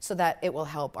possible so that it will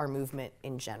help our movement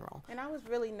in general. And I was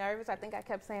really nervous. I think I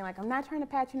kept saying, like, I'm not trying to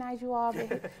patronize you all,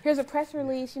 but here's a press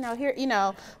release,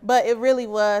 but it really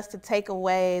was to take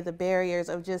away the barriers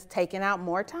of just taking out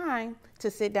more time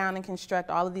to sit down and construct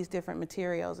all of these different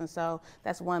materials. And so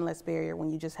that's one less barrier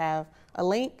when you just have a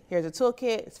link, here's a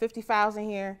toolkit, it's 50 files in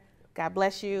here, God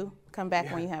bless you. Come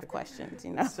back when you have questions,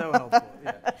 you know. So helpful.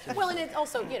 Yeah. Well, and it's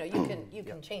also, you know, you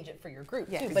can change it for your group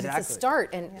too, but Exactly. it's a start,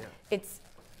 and it's,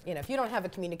 you know, if you don't have a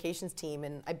communications team,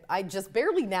 and I just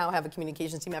barely now have a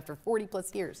communications team after 40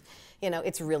 plus years, you know,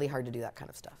 it's really hard to do that kind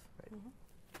of stuff. Mm-hmm.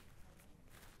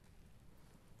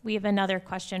 We have another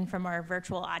question from our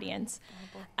virtual audience.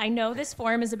 I know this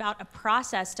forum is about a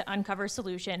process to uncover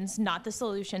solutions, not the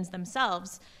solutions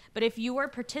themselves, but if you were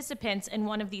participants in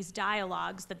one of these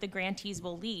dialogues that the grantees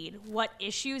will lead, what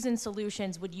issues and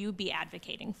solutions would you be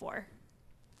advocating for?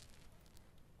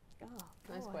 Oh,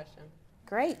 Nice question.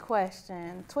 great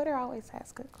question. Twitter always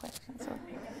has good questions. So,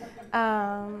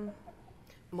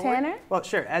 Tanner? Well,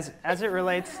 sure. As it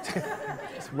relates to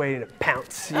just waiting to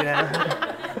pounce, you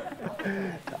know.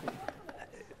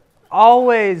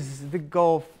 Always the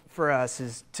goal for us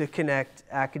is to connect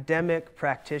academic,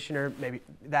 practitioner, maybe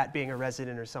that being a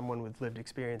resident or someone with lived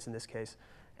experience in this case,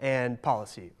 and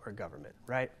policy or government,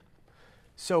 right?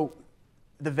 So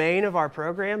the vein of our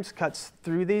programs cuts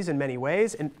through these in many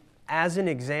ways. And as an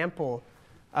example,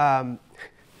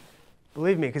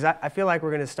 believe me, because I feel like we're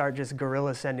going to start just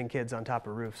guerrilla sending kids on top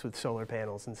of roofs with solar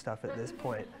panels and stuff at this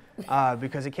point,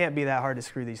 because it can't be that hard to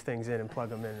screw these things in and plug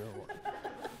them in.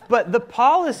 But the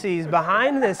policies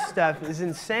behind this stuff is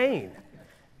insane.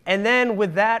 And then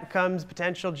with that comes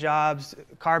potential jobs,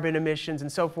 carbon emissions,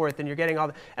 and so forth, and you're getting all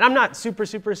the, and I'm not super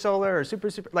solar or super,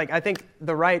 like I think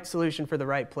the right solution for the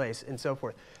right place and so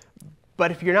forth.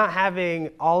 But if you're not having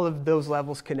all of those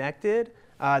levels connected,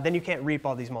 then you can't reap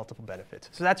all these multiple benefits.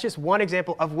 So that's just one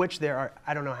example of which there are,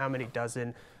 I don't know how many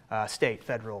dozen, state,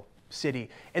 federal, city.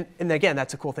 And again,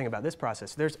 that's a cool thing about this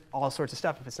process. There's all sorts of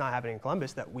stuff, if it's not happening in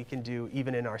Columbus, that we can do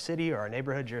even in our city or our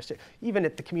neighborhood jurisdiction, even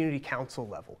at the community council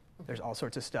level. There's all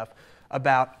sorts of stuff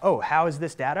about, oh, how is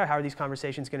this data? How are these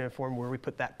conversations going to inform where we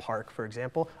put that park, for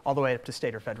example, all the way up to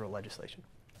state or federal legislation?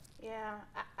 Yeah,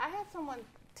 I had someone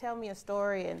tell me a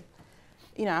story, and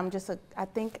you know, I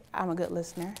think I'm a good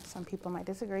listener. Some people might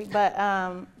disagree, but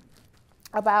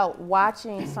about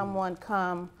watching someone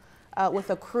come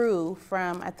with a crew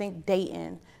from, I think,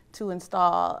 Dayton to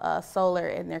install solar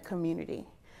in their community.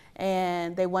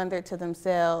 And they wondered to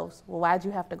themselves, well, why'd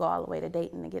you have to go all the way to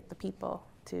Dayton to get the people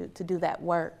to do that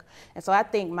work? And so I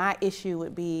think my issue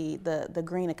would be the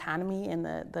green economy and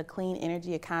the clean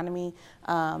energy economy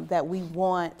that we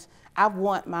want. I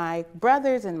want my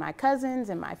brothers and my cousins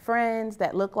and my friends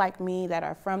that look like me, that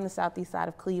are from the southeast side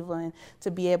of Cleveland,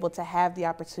 to be able to have the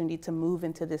opportunity to move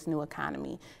into this new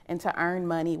economy and to earn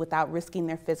money without risking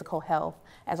their physical health,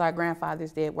 as our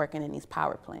grandfathers did working in these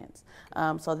power plants.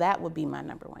 So that would be my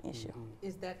number one issue.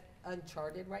 Is that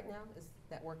uncharted right now? Is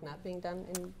that work not being done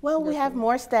in? Well, we have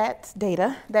more stats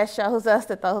data that shows us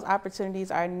that those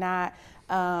opportunities are not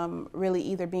really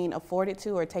either being afforded to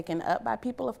or taken up by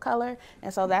people of color.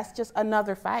 And so that's just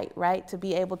another fight, right? To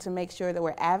be able to make sure that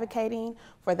we're advocating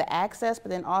for the access, but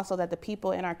then also that the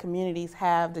people in our communities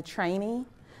have the training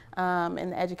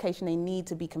and the education they need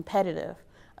to be competitive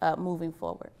moving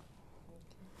forward.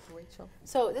 Rachel.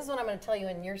 So this is what I'm going to tell you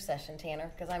in your session,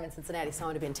 Tanner, because I'm in Cincinnati, so I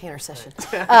want to be in Tanner's session.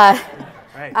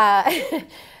 Right.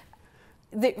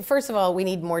 First of all, we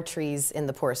need more trees in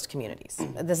the poorest communities.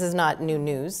 This is not new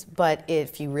news, but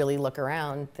if you really look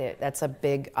around, that's a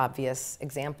big, obvious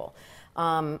example.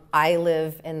 I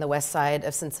live in the west side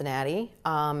of Cincinnati,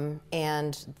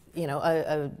 and you know,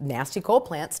 a nasty coal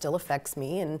plant still affects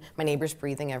me and my neighbors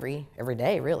breathing every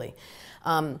day, really.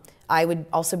 I would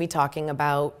also be talking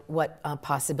about what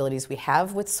possibilities we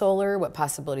have with solar, what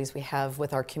possibilities we have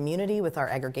with our community, with our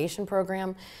aggregation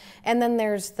program. And then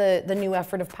there's the new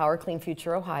effort of Power Clean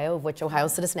Future Ohio, of which Ohio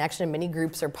Citizen Action and many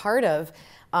groups are part of,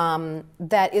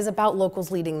 that is about locals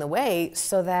leading the way,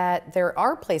 so that there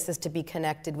are places to be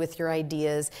connected with your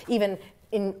ideas, even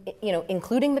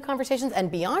including the conversations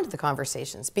and beyond the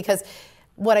conversations. Because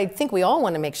what I think we all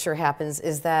want to make sure happens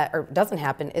is that, or doesn't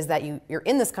happen, is that you're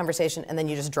in this conversation and then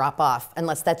you just drop off,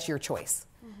 unless that's your choice.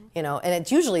 You know, and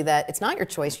it's usually that it's not your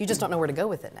choice, you just don't know where to go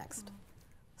with it next.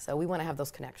 So we want to have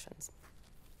those connections.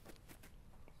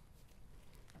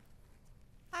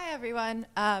 Hi, everyone.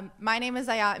 My name is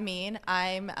Ayat Amin.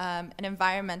 I'm an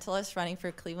environmentalist running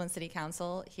for Cleveland City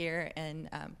Council here in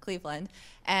Cleveland.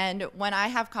 And when I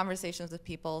have conversations with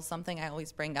people, something I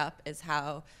always bring up is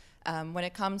how when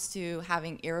it comes to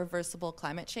having irreversible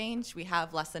climate change, we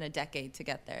have less than a decade to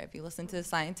get there. If you listen to the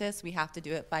scientists, we have to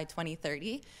do it by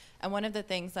 2030. And one of the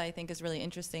things that I think is really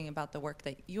interesting about the work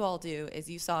that you all do is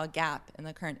you saw a gap in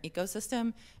the current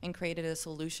ecosystem and created a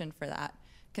solution for that.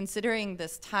 Considering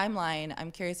this timeline,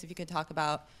 I'm curious if you could talk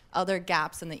about other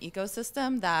gaps in the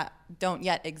ecosystem that don't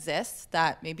yet exist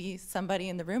that maybe somebody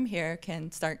in the room here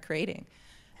can start creating.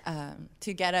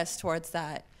 to get us towards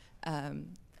that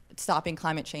stopping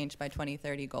climate change by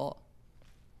 2030 goal.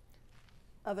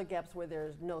 Other gaps where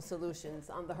there's no solutions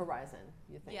on the horizon,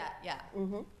 you think? Yeah.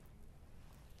 Mm-hmm.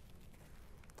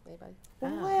 Anybody?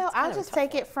 Well, I'll just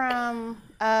take it from,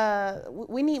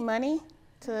 we need money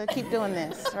to keep doing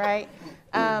this, right?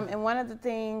 And one of the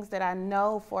things that I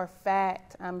know for a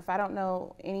fact, if I don't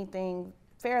know anything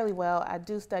fairly well, I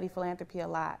do study philanthropy a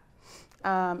lot.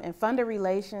 And funder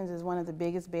relations is one of the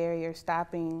biggest barriers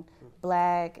stopping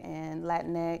Black and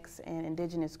Latinx and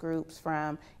Indigenous groups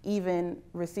from even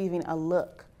receiving a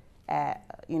look at,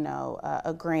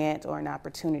 a grant or an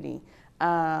opportunity.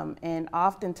 And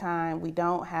oftentimes we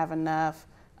don't have enough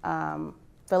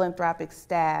philanthropic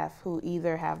staff who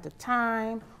either have the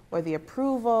time or the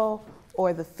approval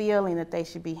or the feeling that they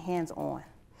should be hands-on.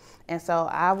 And so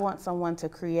I want someone to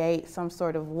create some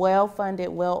sort of well-funded,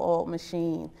 well-oiled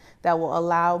machine that will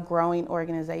allow growing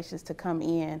organizations to come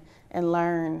in and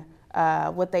learn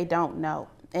what they don't know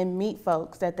and meet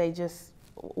folks that they just,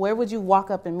 where would you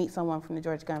walk up and meet someone from the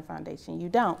Georgia Gun Foundation? You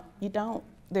don't.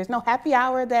 There's no happy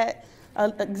hour that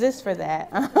exists for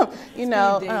that.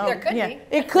 There could be.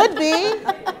 It could be.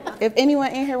 If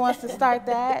anyone in here wants to start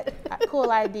that,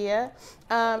 cool idea.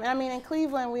 And I mean, in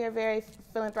Cleveland, we are very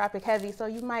philanthropic heavy, so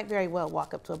you might very well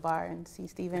walk up to a bar and see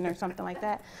Steven or something like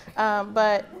that.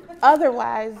 But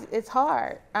otherwise, it's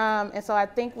hard. And so I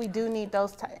think we do need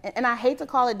those, and I hate to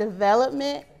call it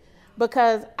development,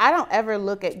 because I don't ever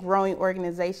look at growing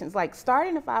organizations, like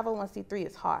starting a 501c3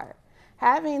 is hard.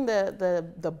 Having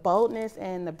the boldness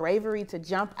and the bravery to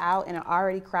jump out in an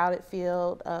already crowded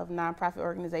field of nonprofit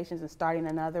organizations and starting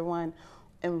another one,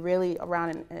 and really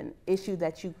around an issue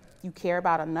that you care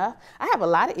about enough. I have a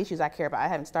lot of issues I care about. I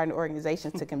haven't started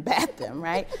organizations to combat them,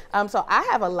 right? So I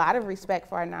have a lot of respect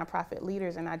for our nonprofit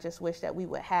leaders, and I just wish that we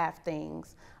would have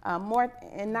things more,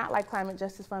 and not like Climate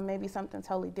Justice Fund, maybe something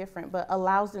totally different, but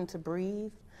allows them to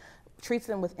breathe, treats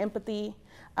them with empathy,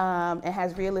 and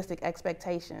has realistic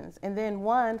expectations. And then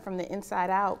one, from the inside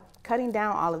out, cutting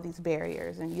down all of these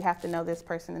barriers. And you have to know this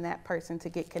person and that person to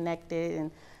get connected.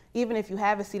 And even if you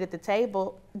have a seat at the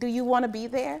table, do you want to be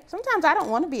there? Sometimes I don't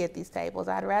want to be at these tables.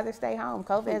 I'd rather stay home.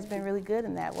 COVID has been really good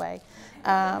in that way.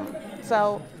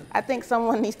 So I think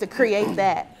someone needs to create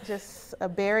that, just a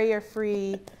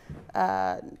barrier-free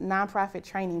nonprofit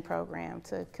training program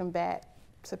to combat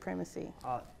supremacy.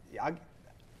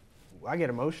 I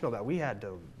get emotional that we had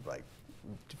to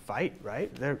fight,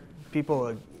 right?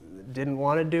 People didn't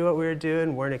want to do what we were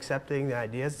doing, weren't accepting the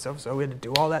ideas, so we had to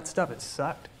do all that stuff. It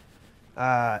sucked.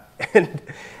 And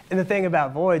the thing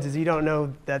about voids is you don't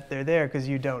know that they're there because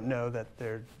you don't know that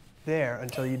they're there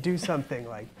until you do something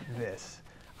like this.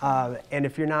 And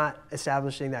if you're not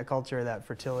establishing that culture, that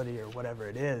fertility, or whatever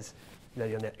it is, you're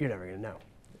never going to know.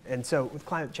 And so with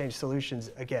climate change solutions,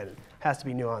 again, it has to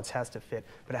be nuanced, has to fit,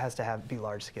 but it has to be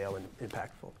large scale and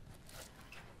impactful.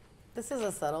 This is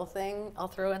a subtle thing I'll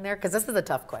throw in there, because this is a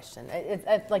tough question.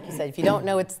 Like you said, if you don't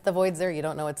know the void's there, you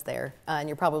don't know it's there, and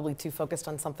you're probably too focused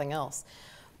on something else.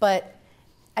 But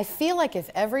I feel like if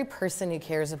every person who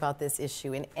cares about this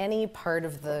issue in any part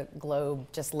of the globe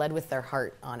just led with their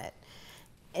heart on it,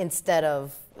 instead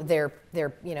of well,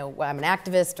 I'm an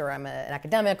activist, or I'm an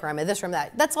academic, or I'm a this or I'm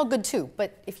that, that's all good too.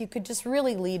 But if you could just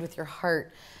really lead with your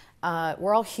heart,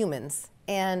 we're all humans,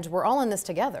 and we're all in this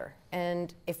together.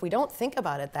 And if we don't think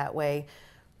about it that way,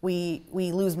 we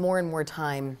lose more and more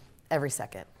time every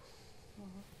second.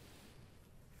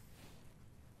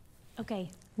 Okay,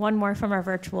 one more from our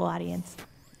virtual audience.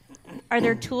 Are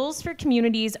there tools for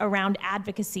communities around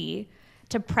advocacy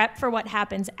to prep for what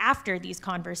happens after these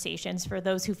conversations for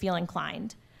those who feel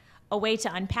inclined? A way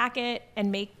to unpack it and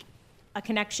make a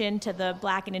connection to the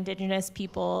Black and Indigenous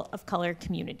people of color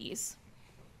communities?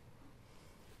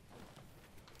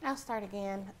 I'll start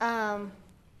again.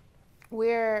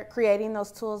 We're creating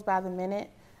those tools by the minute.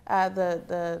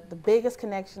 The biggest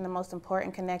connection, the most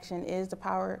important connection, is the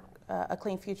Power a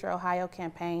Clean Future Ohio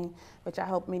campaign, which I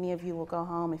hope many of you will go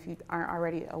home if you aren't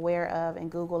already aware of and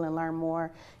Google and learn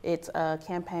more. It's a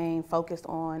campaign focused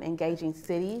on engaging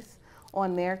cities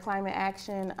on their climate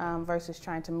action versus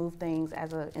trying to move things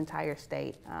as an entire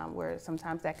state, where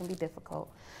sometimes that can be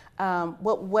difficult.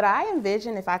 What I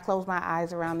envision if I close my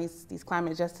eyes around these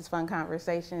Climate Justice Fund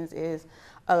conversations is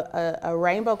a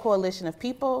rainbow coalition of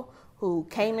people who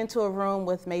came into a room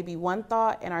with maybe one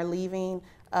thought and are leaving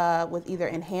with either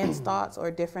enhanced thoughts or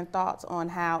different thoughts on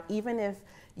how, even if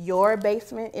your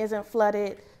basement isn't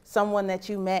flooded, someone that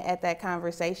you met at that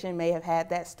conversation may have had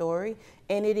that story,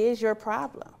 and it is your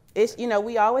problem. It's,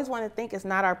 we always want to think it's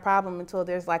not our problem until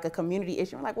there's like a community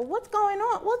issue. We're like, well, what's going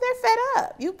on? Well, they're fed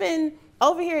up. You've been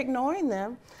over here ignoring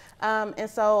them. And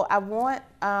so I want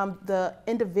the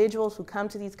individuals who come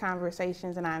to these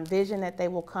conversations, and I envision that they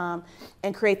will come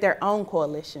and create their own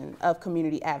coalition of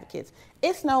community advocates.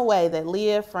 It's no way that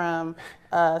Leah from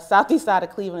southeast side of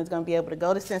Cleveland is going to be able to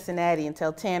go to Cincinnati and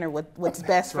tell Tanner what's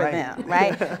best for them,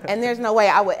 right? And there's no way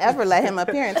I would ever let him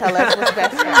up here and tell us what's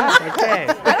best for us. Okay.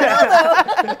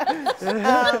 I don't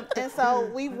know, though. And so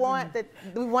we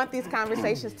want these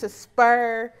conversations to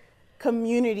spur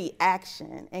community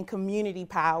action and community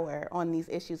power on these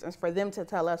issues, and for them to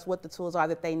tell us what the tools are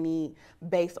that they need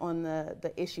based on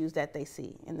the issues that they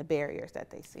see and the barriers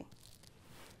that they see.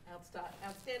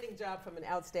 Outstanding job from an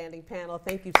outstanding panel.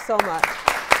 Thank you so much.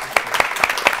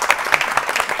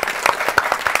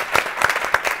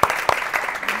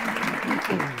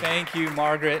 Thank you,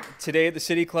 Margaret. Today at the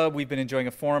City Club, we've been enjoying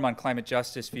a forum on climate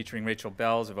justice featuring Rachel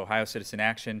Bells of Ohio Citizen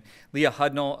Action, Leah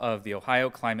Hudnall of the Ohio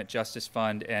Climate Justice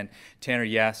Fund, and Tanner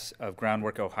Yes of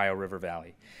Groundwork Ohio River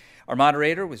Valley. Our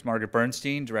moderator was Margaret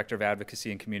Bernstein, Director of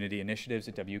Advocacy and Community Initiatives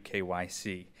at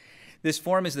WKYC. This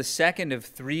forum is the second of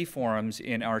 3 forums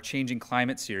in our Changing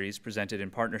Climate series presented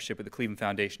in partnership with the Cleveland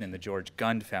Foundation and the George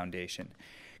Gund Foundation.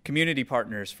 Community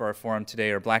partners for our forum today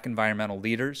are Black Environmental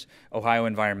Leaders, Ohio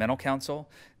Environmental Council,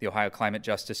 the Ohio Climate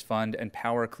Justice Fund, and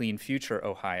Power Clean Future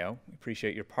Ohio. We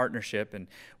appreciate your partnership and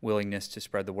willingness to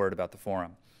spread the word about the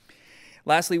forum.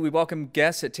 Lastly, we welcome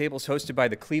guests at tables hosted by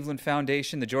the Cleveland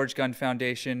Foundation, the George Gund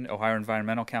Foundation, Ohio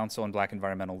Environmental Council, and Black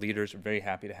Environmental Leaders. We're very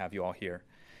happy to have you all here.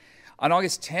 On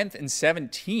August 10th and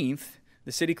 17th,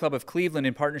 the City Club of Cleveland,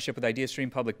 in partnership with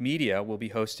IdeaStream Public Media, will be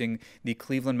hosting the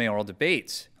Cleveland mayoral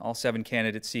debates. All 7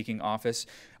 candidates seeking office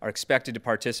are expected to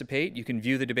participate. You can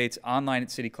view the debates online at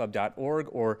cityclub.org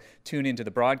or tune into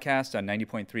the broadcast on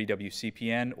 90.3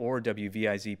 WCPN or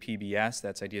WVIZ PBS,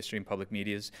 that's IdeaStream Public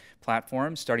Media's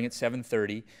platform, starting at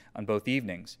 7:30 on both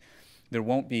evenings. There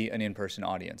won't be an in-person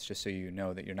audience, just so you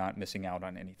know that you're not missing out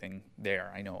on anything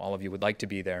there. I know all of you would like to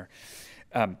be there.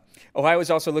 Ohio is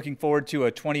also looking forward to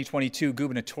a 2022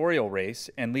 gubernatorial race,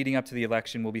 and leading up to the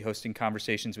election, we'll be hosting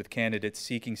conversations with candidates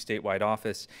seeking statewide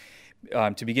office.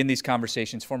 To begin these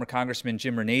conversations, former Congressman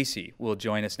Jim Renacci will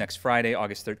join us next Friday,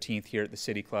 August 13th, here at the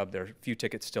City Club. There are a few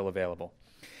tickets still available.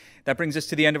 That brings us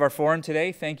to the end of our forum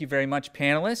today. Thank you very much,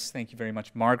 panelists. Thank you very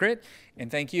much, Margaret. And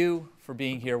thank you for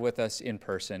being here with us in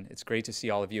person. It's great to see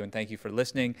all of you, and thank you for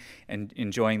listening and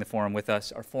enjoying the forum with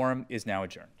us. Our forum is now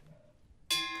adjourned.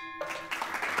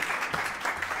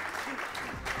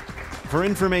 For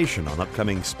information on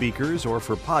upcoming speakers or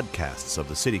for podcasts of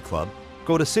the City Club,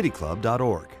 go to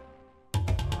cityclub.org.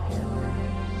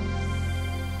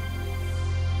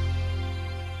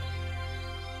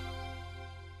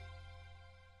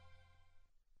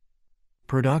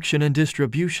 Production and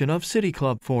distribution of City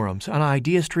Club forums on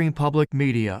IdeaStream Public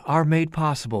Media are made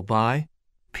possible by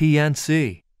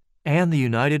PNC and the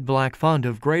United Black Fund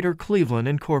of Greater Cleveland,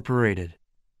 Incorporated.